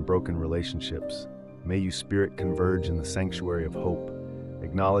betrayal and broken relationships, may your spirit converge in the sanctuary of hope,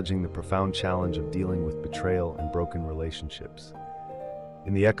 acknowledging the profound challenge of dealing with betrayal and broken relationships.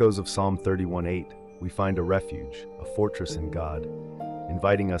 In the echoes of Psalm 31:8, we find a refuge, a fortress in God,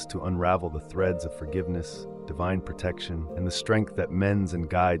 inviting us to unravel the threads of forgiveness, divine protection, and the strength that mends and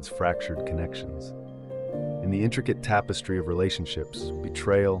guides fractured connections. In the intricate tapestry of relationships,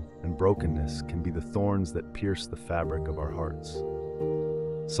 betrayal and brokenness can be the thorns that pierce the fabric of our hearts.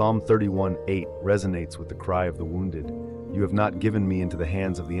 Psalm 31:8 resonates with the cry of the wounded. You have not given me into the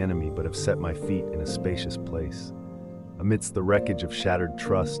hands of the enemy, but have set my feet in a spacious place. Amidst the wreckage of shattered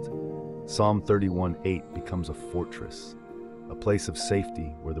trust, Psalm 31:8 becomes a fortress, a place of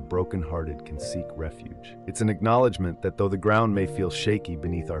safety where the brokenhearted can seek refuge. It's an acknowledgement that though the ground may feel shaky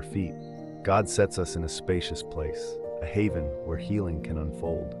beneath our feet, God sets us in a spacious place, a haven where healing can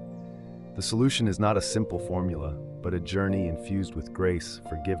unfold. The solution is not a simple formula, but a journey infused with grace,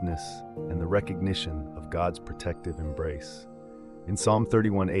 forgiveness, and the recognition of God's protective embrace. In Psalm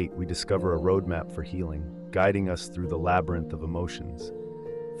 31:8, we discover a roadmap for healing, guiding us through the labyrinth of emotions.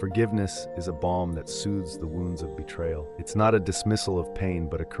 Forgiveness is a balm that soothes the wounds of betrayal. It's not a dismissal of pain,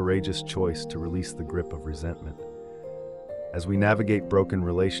 but a courageous choice to release the grip of resentment. As we navigate broken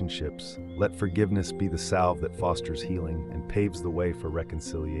relationships, let forgiveness be the salve that fosters healing and paves the way for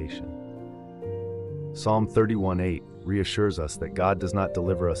reconciliation. Psalm 31:8 reassures us that God does not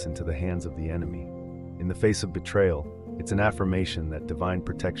deliver us into the hands of the enemy. In the face of betrayal, it's an affirmation that divine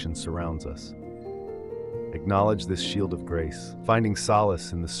protection surrounds us. Acknowledge this shield of grace, finding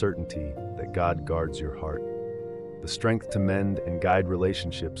solace in the certainty that God guards your heart. The strength to mend and guide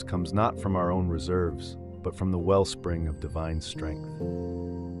relationships comes not from our own reserves, but from the wellspring of divine strength.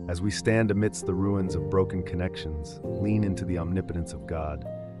 As we stand amidst the ruins of broken connections, lean into the omnipotence of God,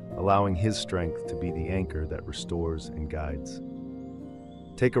 allowing His strength to be the anchor that restores and guides.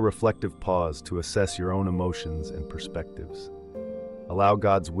 Take a reflective pause to assess your own emotions and perspectives. Allow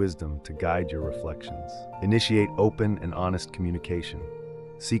God's wisdom to guide your reflections. Initiate open and honest communication.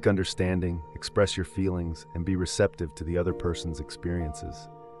 Seek understanding, express your feelings, and be receptive to the other person's experiences.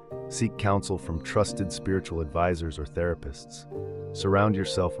 Seek counsel from trusted spiritual advisors or therapists. Surround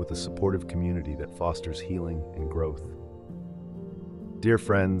yourself with a supportive community that fosters healing and growth. Dear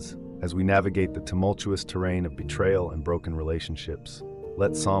friends, as we navigate the tumultuous terrain of betrayal and broken relationships,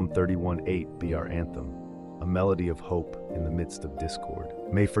 let Psalm 31:8 be our anthem, a melody of hope in the midst of discord.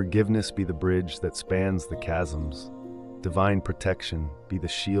 May forgiveness be the bridge that spans the chasms, divine protection be the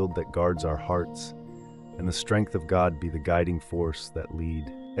shield that guards our hearts, and the strength of God be the guiding force that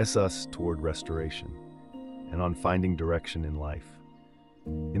leads us toward restoration and on finding direction in life.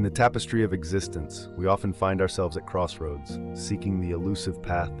 In the tapestry of existence, we often find ourselves at crossroads, seeking the elusive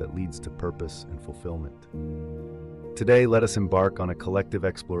path that leads to purpose and fulfillment. Today, let us embark on a collective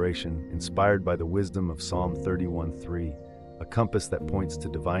exploration inspired by the wisdom of Psalm 31:3, a compass that points to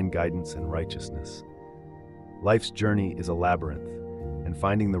divine guidance and righteousness. Life's journey is a labyrinth, and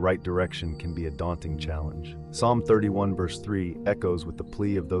finding the right direction can be a daunting challenge. Psalm 31 verse 3 echoes with the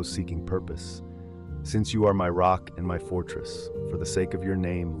plea of those seeking purpose. Since you are my rock and my fortress, for the sake of your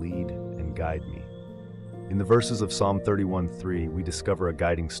name, lead and guide me. In the verses of Psalm 31:3, we discover a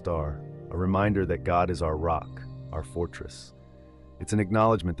guiding star, a reminder that God is our rock, our fortress. It's an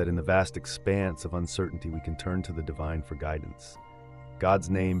acknowledgement that in the vast expanse of uncertainty we can turn to the divine for guidance. God's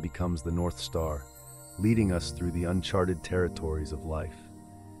name becomes the North Star, leading us through the uncharted territories of life.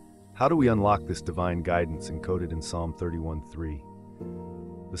 How do we unlock this divine guidance encoded in Psalm 31:3?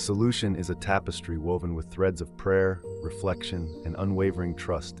 The solution is a tapestry woven with threads of prayer, reflection, and unwavering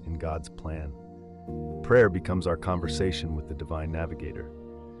trust in God's plan. Prayer becomes our conversation with the divine navigator.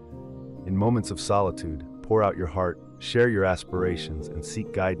 In moments of solitude, pour out your heart, share your aspirations, and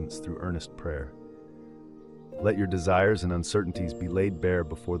seek guidance through earnest prayer. Let your desires and uncertainties be laid bare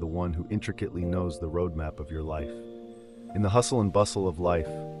before the one who intricately knows the roadmap of your life. In the hustle and bustle of life,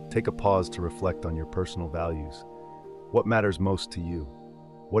 take a pause to reflect on your personal values. What matters most to you?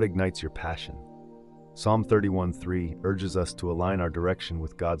 What ignites your passion? Psalm 31:3 urges us to align our direction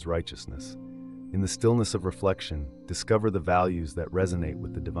with God's righteousness. In the stillness of reflection, discover the values that resonate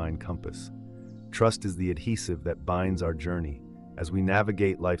with the divine compass. Trust is the adhesive that binds our journey. As we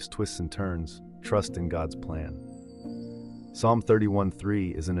navigate life's twists and turns, trust in God's plan. Psalm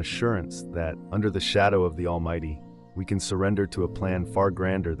 31:3 is an assurance that, under the shadow of the Almighty, we can surrender to a plan far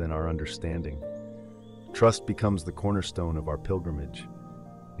grander than our understanding. Trust becomes the cornerstone of our pilgrimage.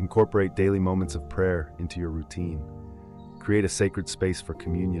 Incorporate daily moments of prayer into your routine. Create a sacred space for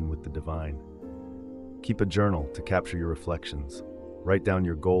communion with the divine. Keep a journal to capture your reflections. Write down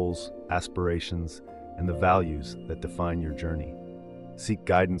your goals, aspirations, and the values that define your journey. Seek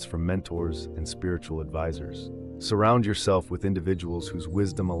guidance from mentors and spiritual advisors. Surround yourself with individuals whose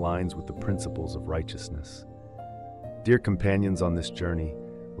wisdom aligns with the principles of righteousness. Dear companions on this journey,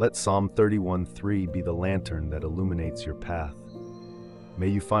 let Psalm 31:3 be the lantern that illuminates your path. May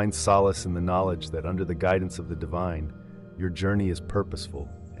you find solace in the knowledge that under the guidance of the divine, your journey is purposeful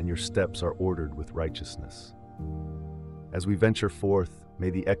and your steps are ordered with righteousness. As we venture forth, may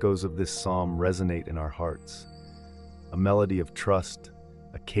the echoes of this psalm resonate in our hearts, a melody of trust,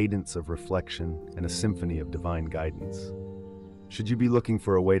 a cadence of reflection, and a symphony of divine guidance. Should you be looking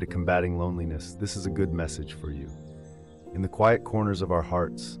for a way to combating loneliness, this is a good message for you. In the quiet corners of our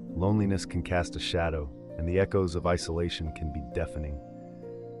hearts, loneliness can cast a shadow, and the echoes of isolation can be deafening.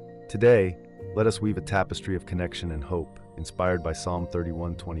 Today, let us weave a tapestry of connection and hope, inspired by Psalm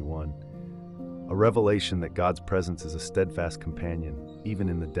 31:21, a revelation that God's presence is a steadfast companion, even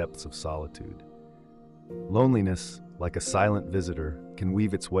in the depths of solitude. Loneliness, like a silent visitor, can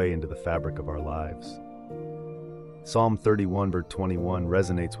weave its way into the fabric of our lives. Psalm 31:21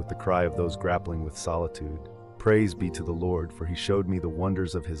 resonates with the cry of those grappling with solitude. Praise be to the Lord, for he showed me the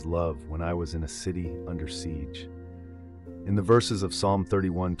wonders of his love when I was in a city under siege. In the verses of Psalm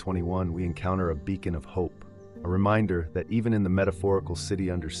 31:21, we encounter a beacon of hope, a reminder that even in the metaphorical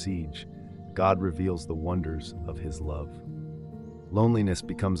city under siege, God reveals the wonders of his love. Loneliness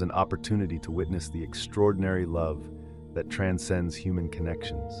becomes an opportunity to witness the extraordinary love that transcends human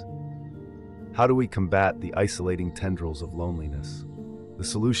connections. How do we combat the isolating tendrils of loneliness? The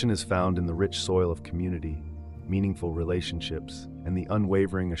solution is found in the rich soil of community, meaningful relationships, and the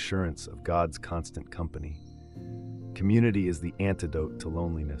unwavering assurance of God's constant company. Community is the antidote to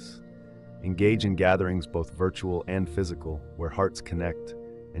loneliness. Engage in gatherings both virtual and physical, where hearts connect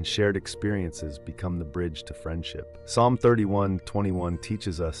and shared experiences become the bridge to friendship. Psalm 31:21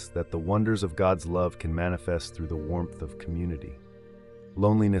 teaches us that the wonders of God's love can manifest through the warmth of community.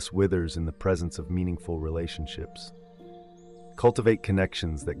 Loneliness withers in the presence of meaningful relationships. Cultivate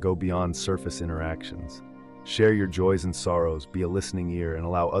connections that go beyond surface interactions. Share your joys and sorrows, be a listening ear, and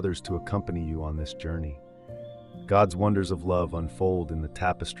allow others to accompany you on this journey. God's wonders of love unfold in the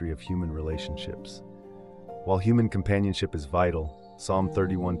tapestry of human relationships. While human companionship is vital, Psalm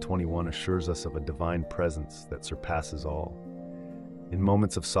 31:21 assures us of a divine presence that surpasses all. In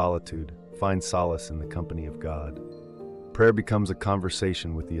moments of solitude, find solace in the company of God. Prayer becomes a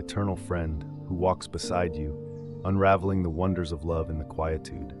conversation with the eternal friend who walks beside you, unraveling the wonders of love in the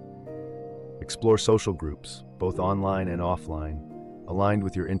quietude. Explore social groups, both online and offline, aligned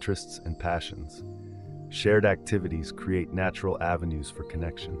with your interests and passions. Shared activities create natural avenues for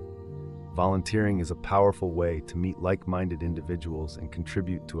connection. Volunteering is a powerful way to meet like-minded individuals and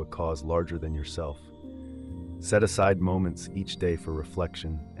contribute to a cause larger than yourself. Set aside moments each day for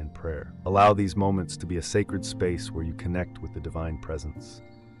reflection and prayer. Allow these moments to be a sacred space where you connect with the divine presence.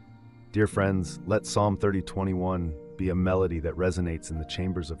 Dear friends, let Psalm 30:21 be a melody that resonates in the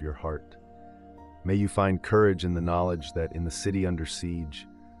chambers of your heart. May you find courage in the knowledge that in the city under siege,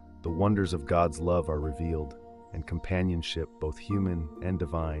 the wonders of God's love are revealed, and companionship, both human and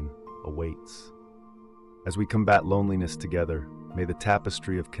divine, awaits. As we combat loneliness together, may the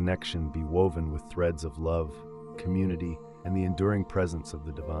tapestry of connection be woven with threads of love, community, and the enduring presence of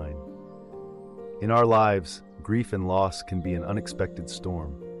the divine. In our lives, grief and loss can be an unexpected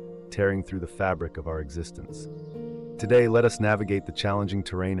storm, tearing through the fabric of our existence. Today, let us navigate the challenging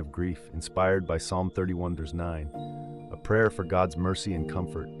terrain of grief, inspired by Psalm 31 verse 9, a prayer for God's mercy and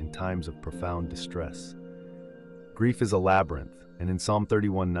comfort in times of profound distress. Grief is a labyrinth, and in Psalm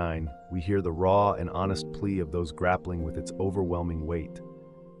 31:9, we hear the raw and honest plea of those grappling with its overwhelming weight.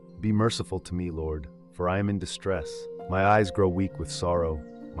 Be merciful to me, Lord, for I am in distress. My eyes grow weak with sorrow,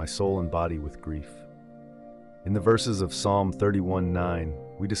 my soul and body with grief. In the verses of Psalm 31:9,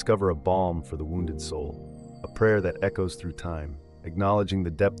 we discover a balm for the wounded soul, a prayer that echoes through time, acknowledging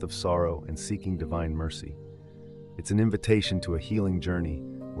the depth of sorrow and seeking divine mercy. It's an invitation to a healing journey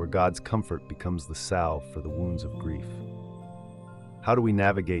where God's comfort becomes the salve for the wounds of grief. How do we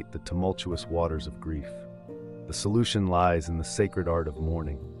navigate the tumultuous waters of grief? The solution lies in the sacred art of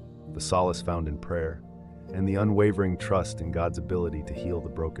mourning, the solace found in prayer, and the unwavering trust in God's ability to heal the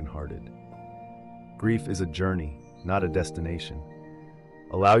brokenhearted. Grief is a journey, not a destination.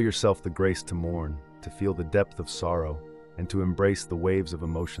 Allow yourself the grace to mourn, to feel the depth of sorrow, and to embrace the waves of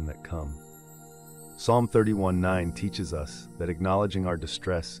emotion that come. Psalm 31:9 teaches us that acknowledging our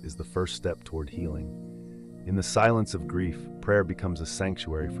distress is the first step toward healing. In the silence of grief, prayer becomes a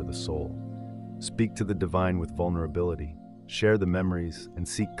sanctuary for the soul. Speak to the divine with vulnerability, share the memories, and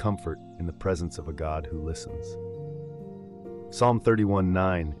seek comfort in the presence of a God who listens. Psalm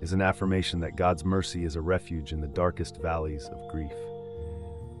 31:9 is an affirmation that God's mercy is a refuge in the darkest valleys of grief.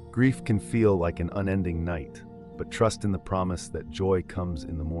 Grief can feel like an unending night, but trust in the promise that joy comes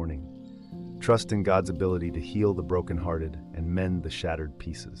in the morning. Trust in God's ability to heal the brokenhearted and mend the shattered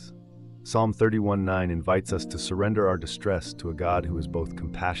pieces. Psalm 31:9 invites us to surrender our distress to a God who is both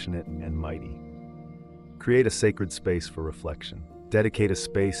compassionate and mighty. Create a sacred space for reflection. Dedicate a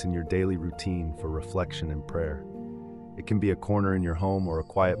space in your daily routine for reflection and prayer. It can be a corner in your home or a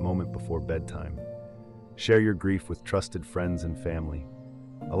quiet moment before bedtime. Share your grief with trusted friends and family.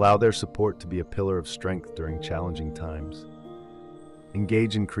 Allow their support to be a pillar of strength during challenging times.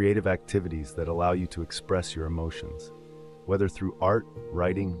 Engage in creative activities that allow you to express your emotions. Whether through art,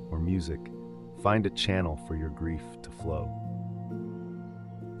 writing, or music, find a channel for your grief to flow.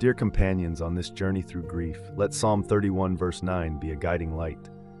 Dear companions on this journey through grief, let Psalm 31 verse 9 be a guiding light,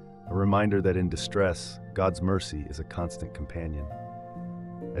 a reminder that in distress, God's mercy is a constant companion.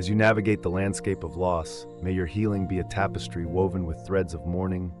 As you navigate the landscape of loss, may your healing be a tapestry woven with threads of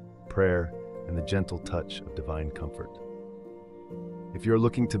mourning, prayer, and the gentle touch of divine comfort. If you're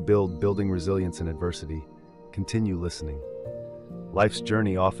looking to building resilience in adversity, continue listening. Life's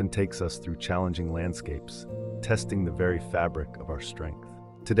journey often takes us through challenging landscapes, testing the very fabric of our strength.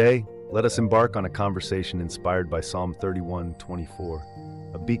 Today, let us embark on a conversation inspired by Psalm 31:24,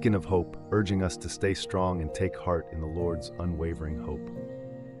 a beacon of hope urging us to stay strong and take heart in the Lord's unwavering hope.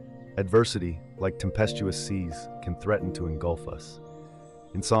 Adversity, like tempestuous seas, can threaten to engulf us.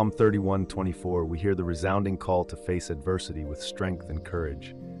 In Psalm 31:24, we hear the resounding call to face adversity with strength and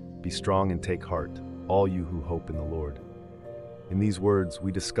courage. Be strong and take heart, all you who hope in the Lord. In these words,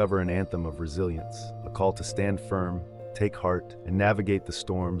 we discover an anthem of resilience, a call to stand firm, take heart, and navigate the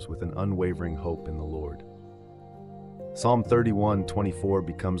storms with an unwavering hope in the Lord. Psalm 31:24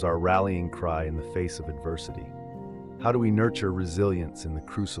 becomes our rallying cry in the face of adversity. How do we nurture resilience in the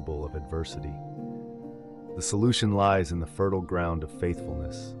crucible of adversity? The solution lies in the fertile ground of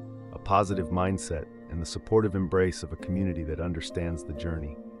faithfulness, a positive mindset, and the supportive embrace of a community that understands the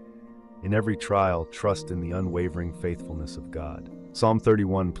journey. In every trial, trust in the unwavering faithfulness of God. Psalm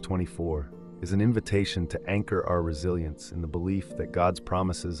 31:24 is an invitation to anchor our resilience in the belief that God's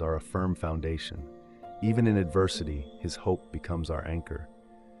promises are a firm foundation. Even in adversity, His hope becomes our anchor.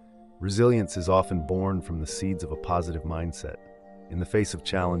 Resilience is often born from the seeds of a positive mindset. In the face of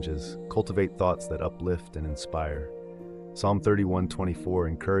challenges, cultivate thoughts that uplift and inspire. Psalm 31:24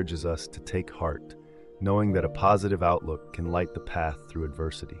 encourages us to take heart, knowing that a positive outlook can light the path through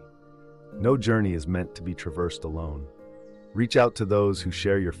adversity. No journey is meant to be traversed alone. Reach out to those who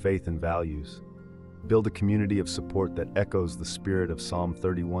share your faith and values. Build a community of support that echoes the spirit of Psalm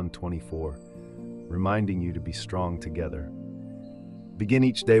 31:24, reminding you to be strong together. Begin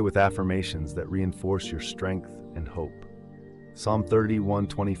each day with affirmations that reinforce your strength and hope. Psalm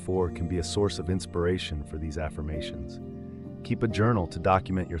 31:24 can be a source of inspiration for these affirmations. Keep a journal to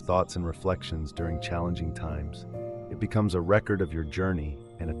document your thoughts and reflections during challenging times. becomes a record of your journey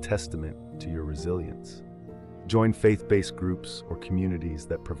and a testament to your resilience. Join faith-based groups or communities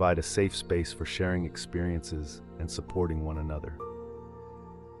that provide a safe space for sharing experiences and supporting one another.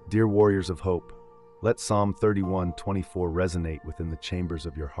 Dear warriors of hope, let Psalm 31:24 resonate within the chambers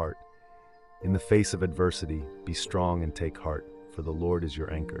of your heart. In the face of adversity, be strong and take heart, for the Lord is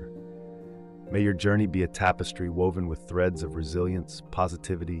your anchor. May your journey be a tapestry woven with threads of resilience,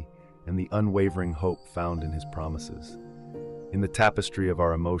 positivity, and the unwavering hope found in His promises. In the tapestry of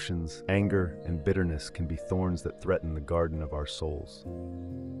our emotions, anger and bitterness can be thorns that threaten the garden of our souls.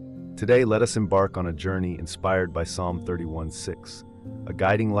 Today, let us embark on a journey inspired by Psalm 31:6, a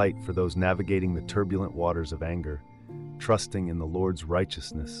guiding light for those navigating the turbulent waters of anger, trusting in the Lord's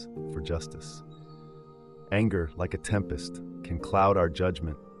righteousness for justice. Anger, like a tempest, can cloud our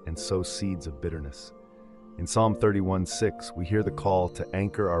judgment and sow seeds of bitterness. In Psalm 31:6, we hear the call to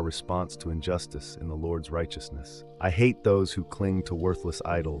anchor our response to injustice in the Lord's righteousness. I hate those who cling to worthless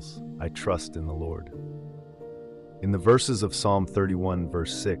idols. I trust in the Lord. In the verses of Psalm 31,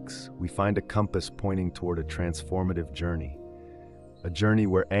 verse 6, we find a compass pointing toward a transformative journey. A journey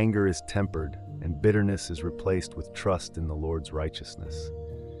where anger is tempered and bitterness is replaced with trust in the Lord's righteousness.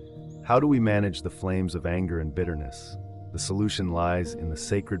 How do we manage the flames of anger and bitterness? The solution lies in the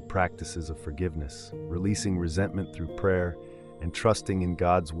sacred practices of forgiveness, releasing resentment through prayer, and trusting in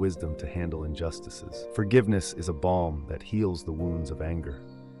God's wisdom to handle injustices. Forgiveness is a balm that heals the wounds of anger.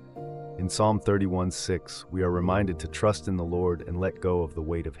 In Psalm 31:6, we are reminded to trust in the Lord and let go of the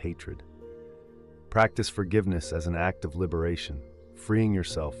weight of hatred. Practice forgiveness as an act of liberation, freeing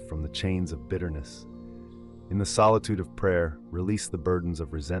yourself from the chains of bitterness. In the solitude of prayer, release the burdens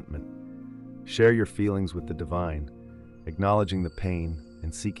of resentment. Share your feelings with the divine, acknowledging the pain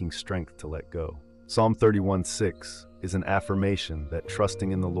and seeking strength to let go. Psalm 31:6 is an affirmation that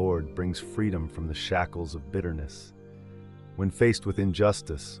trusting in the Lord brings freedom from the shackles of bitterness. When faced with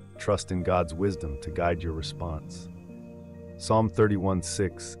injustice, trust in God's wisdom to guide your response. Psalm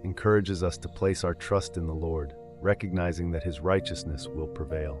 31:6 encourages us to place our trust in the Lord, recognizing that His righteousness will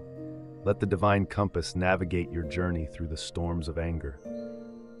prevail. Let the divine compass navigate your journey through the storms of anger.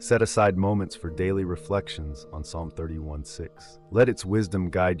 Set aside moments for daily reflections on Psalm 31:6. Let its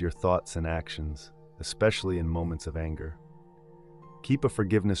wisdom guide your thoughts and actions, especially in moments of anger. Keep a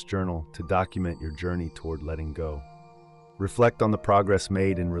forgiveness journal to document your journey toward letting go. Reflect on the progress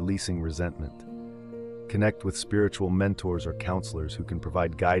made in releasing resentment. Connect with spiritual mentors or counselors who can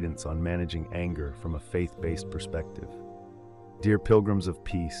provide guidance on managing anger from a faith-based perspective. Dear pilgrims of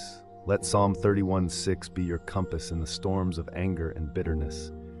peace, let Psalm 31:6 be your compass in the storms of anger and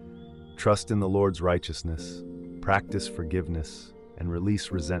bitterness. Trust in the Lord's righteousness, practice forgiveness, and release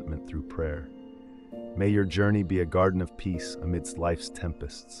resentment through prayer. May your journey be a garden of peace amidst life's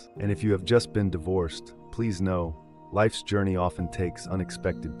tempests. And if you have just been divorced, please know, life's journey often takes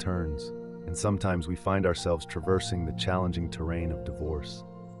unexpected turns, and sometimes we find ourselves traversing the challenging terrain of divorce.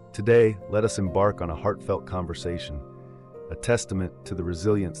 Today, let us embark on a heartfelt conversation, a testament to the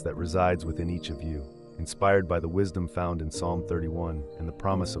resilience that resides within each of you, inspired by the wisdom found in Psalm 31 and the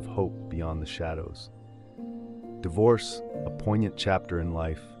promise of hope beyond the shadows. Divorce, a poignant chapter in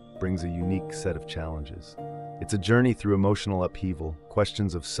life, brings a unique set of challenges. It's a journey through emotional upheaval,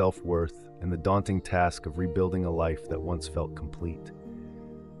 questions of self-worth, and the daunting task of rebuilding a life that once felt complete.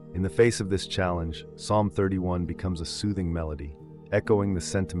 In the face of this challenge, Psalm 31 becomes a soothing melody, echoing the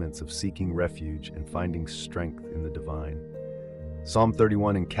sentiments of seeking refuge and finding strength in the divine. Psalm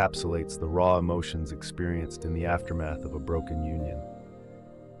 31 encapsulates the raw emotions experienced in the aftermath of a broken union.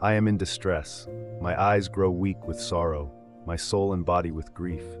 I am in distress. My eyes grow weak with sorrow, my soul and body with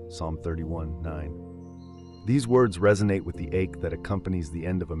grief. Psalm 31:9. These words resonate with the ache that accompanies the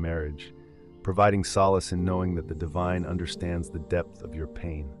end of a marriage, providing solace in knowing that the divine understands the depth of your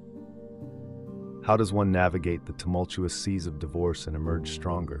pain. How does one navigate the tumultuous seas of divorce and emerge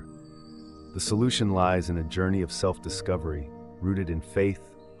stronger? The solution lies in a journey of self-discovery, rooted in faith,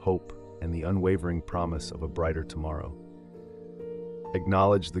 hope, and the unwavering promise of a brighter tomorrow.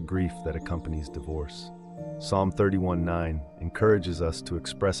 Acknowledge the grief that accompanies divorce. Psalm 31:9 encourages us to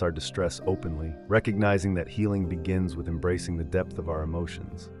express our distress openly, recognizing that healing begins with embracing the depth of our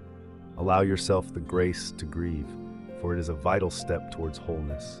emotions. Allow yourself the grace to grieve, for it is a vital step towards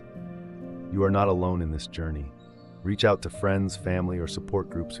wholeness. You are not alone in this journey. Reach out to friends, family, or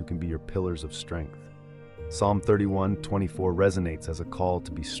support groups who can be your pillars of strength. Psalm 31:24 resonates as a call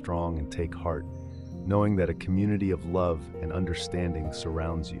to be strong and take heart, knowing that a community of love and understanding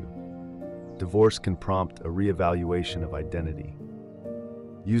surrounds you. Divorce can prompt a reevaluation of identity.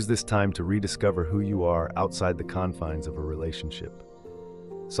 Use this time to rediscover who you are outside the confines of a relationship.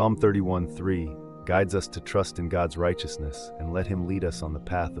 Psalm 31:3 guides us to trust in God's righteousness, and let Him lead us on the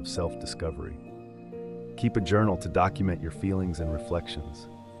path of self-discovery. Keep a journal to document your feelings and reflections.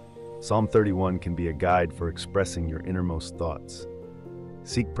 Psalm 31 can be a guide for expressing your innermost thoughts.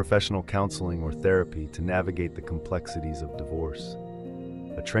 Seek professional counseling or therapy to navigate the complexities of divorce.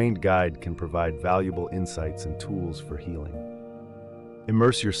 A trained guide can provide valuable insights and tools for healing.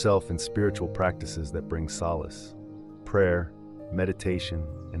 Immerse yourself in spiritual practices that bring solace. Prayer, meditation,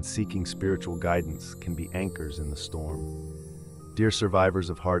 and seeking spiritual guidance can be anchors in the storm. Dear survivors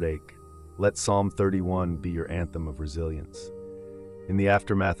of heartache, let Psalm 31 be your anthem of resilience. In the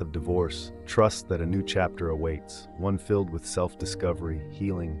aftermath of divorce, trust that a new chapter awaits, one filled with self-discovery,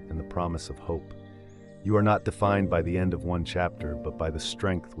 healing, and the promise of hope. You are not defined by the end of one chapter, but by the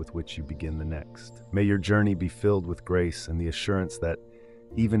strength with which you begin the next. May your journey be filled with grace and the assurance that,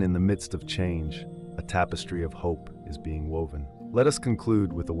 even in the midst of change, a tapestry of hope is being woven. Let us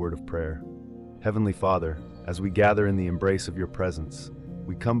conclude with a word of prayer. Heavenly Father, as we gather in the embrace of your presence,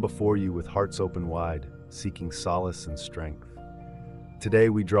 we come before you with hearts open wide, seeking solace and strength. Today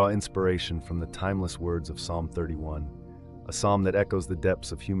we draw inspiration from the timeless words of Psalm 31, a psalm that echoes the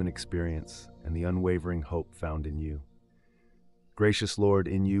depths of human experience and the unwavering hope found in you. Gracious Lord,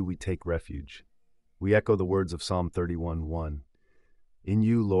 in you we take refuge. We echo the words of Psalm 31:1. In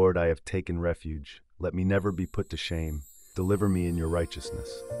you, Lord, I have taken refuge. Let me never be put to shame. Deliver me in your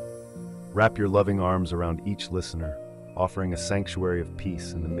righteousness. Wrap your loving arms around each listener, offering a sanctuary of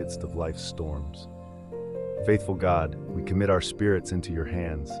peace in the midst of life's storms. Faithful God, we commit our spirits into your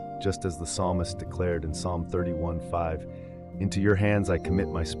hands, just as the psalmist declared in Psalm 31:5, "Into your hands I commit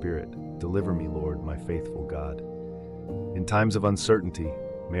my spirit. Deliver me, Lord, my faithful God." In times of uncertainty,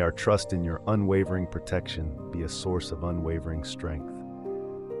 may our trust in your unwavering protection be a source of unwavering strength.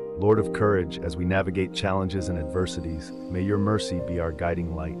 Lord of courage, as we navigate challenges and adversities, may your mercy be our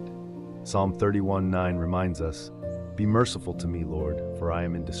guiding light. Psalm 31:9 reminds us, "Be merciful to me, Lord, for I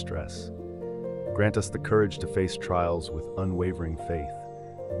am in distress." Grant us the courage to face trials with unwavering faith,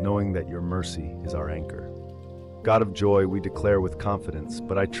 knowing that your mercy is our anchor. God of joy, we declare with confidence,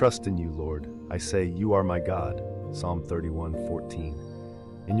 "But I trust in you, Lord. I say, you are my God." Psalm 31:14.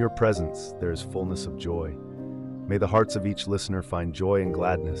 In your presence there is fullness of joy. May the hearts of each listener find joy and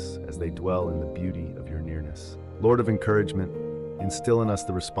gladness as they dwell in the beauty of your nearness. Lord of encouragement, instill in us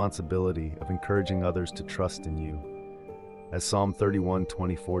the responsibility of encouraging others to trust in you. As Psalm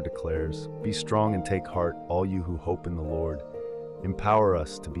 31:24 declares, "Be strong and take heart, all you who hope in the Lord." Empower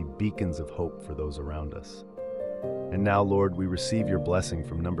us to be beacons of hope for those around us. And now, Lord, we receive your blessing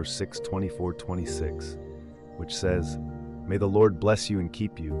from Numbers 6:24-26, which says, "May the Lord bless you and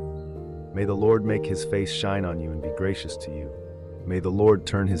keep you. May the Lord make his face shine on you and be gracious to you. May the Lord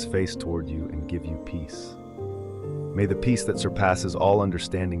turn his face toward you and give you peace." May the peace that surpasses all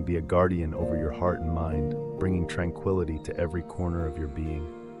understanding be a guardian over your heart and mind, bringing tranquility to every corner of your being.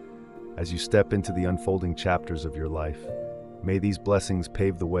 As you step into the unfolding chapters of your life, may these blessings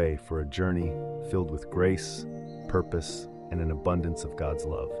pave the way for a journey filled with grace, purpose, and an abundance of God's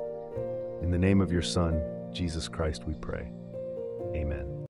love. In the name of your Son, Jesus Christ, we pray. Amen.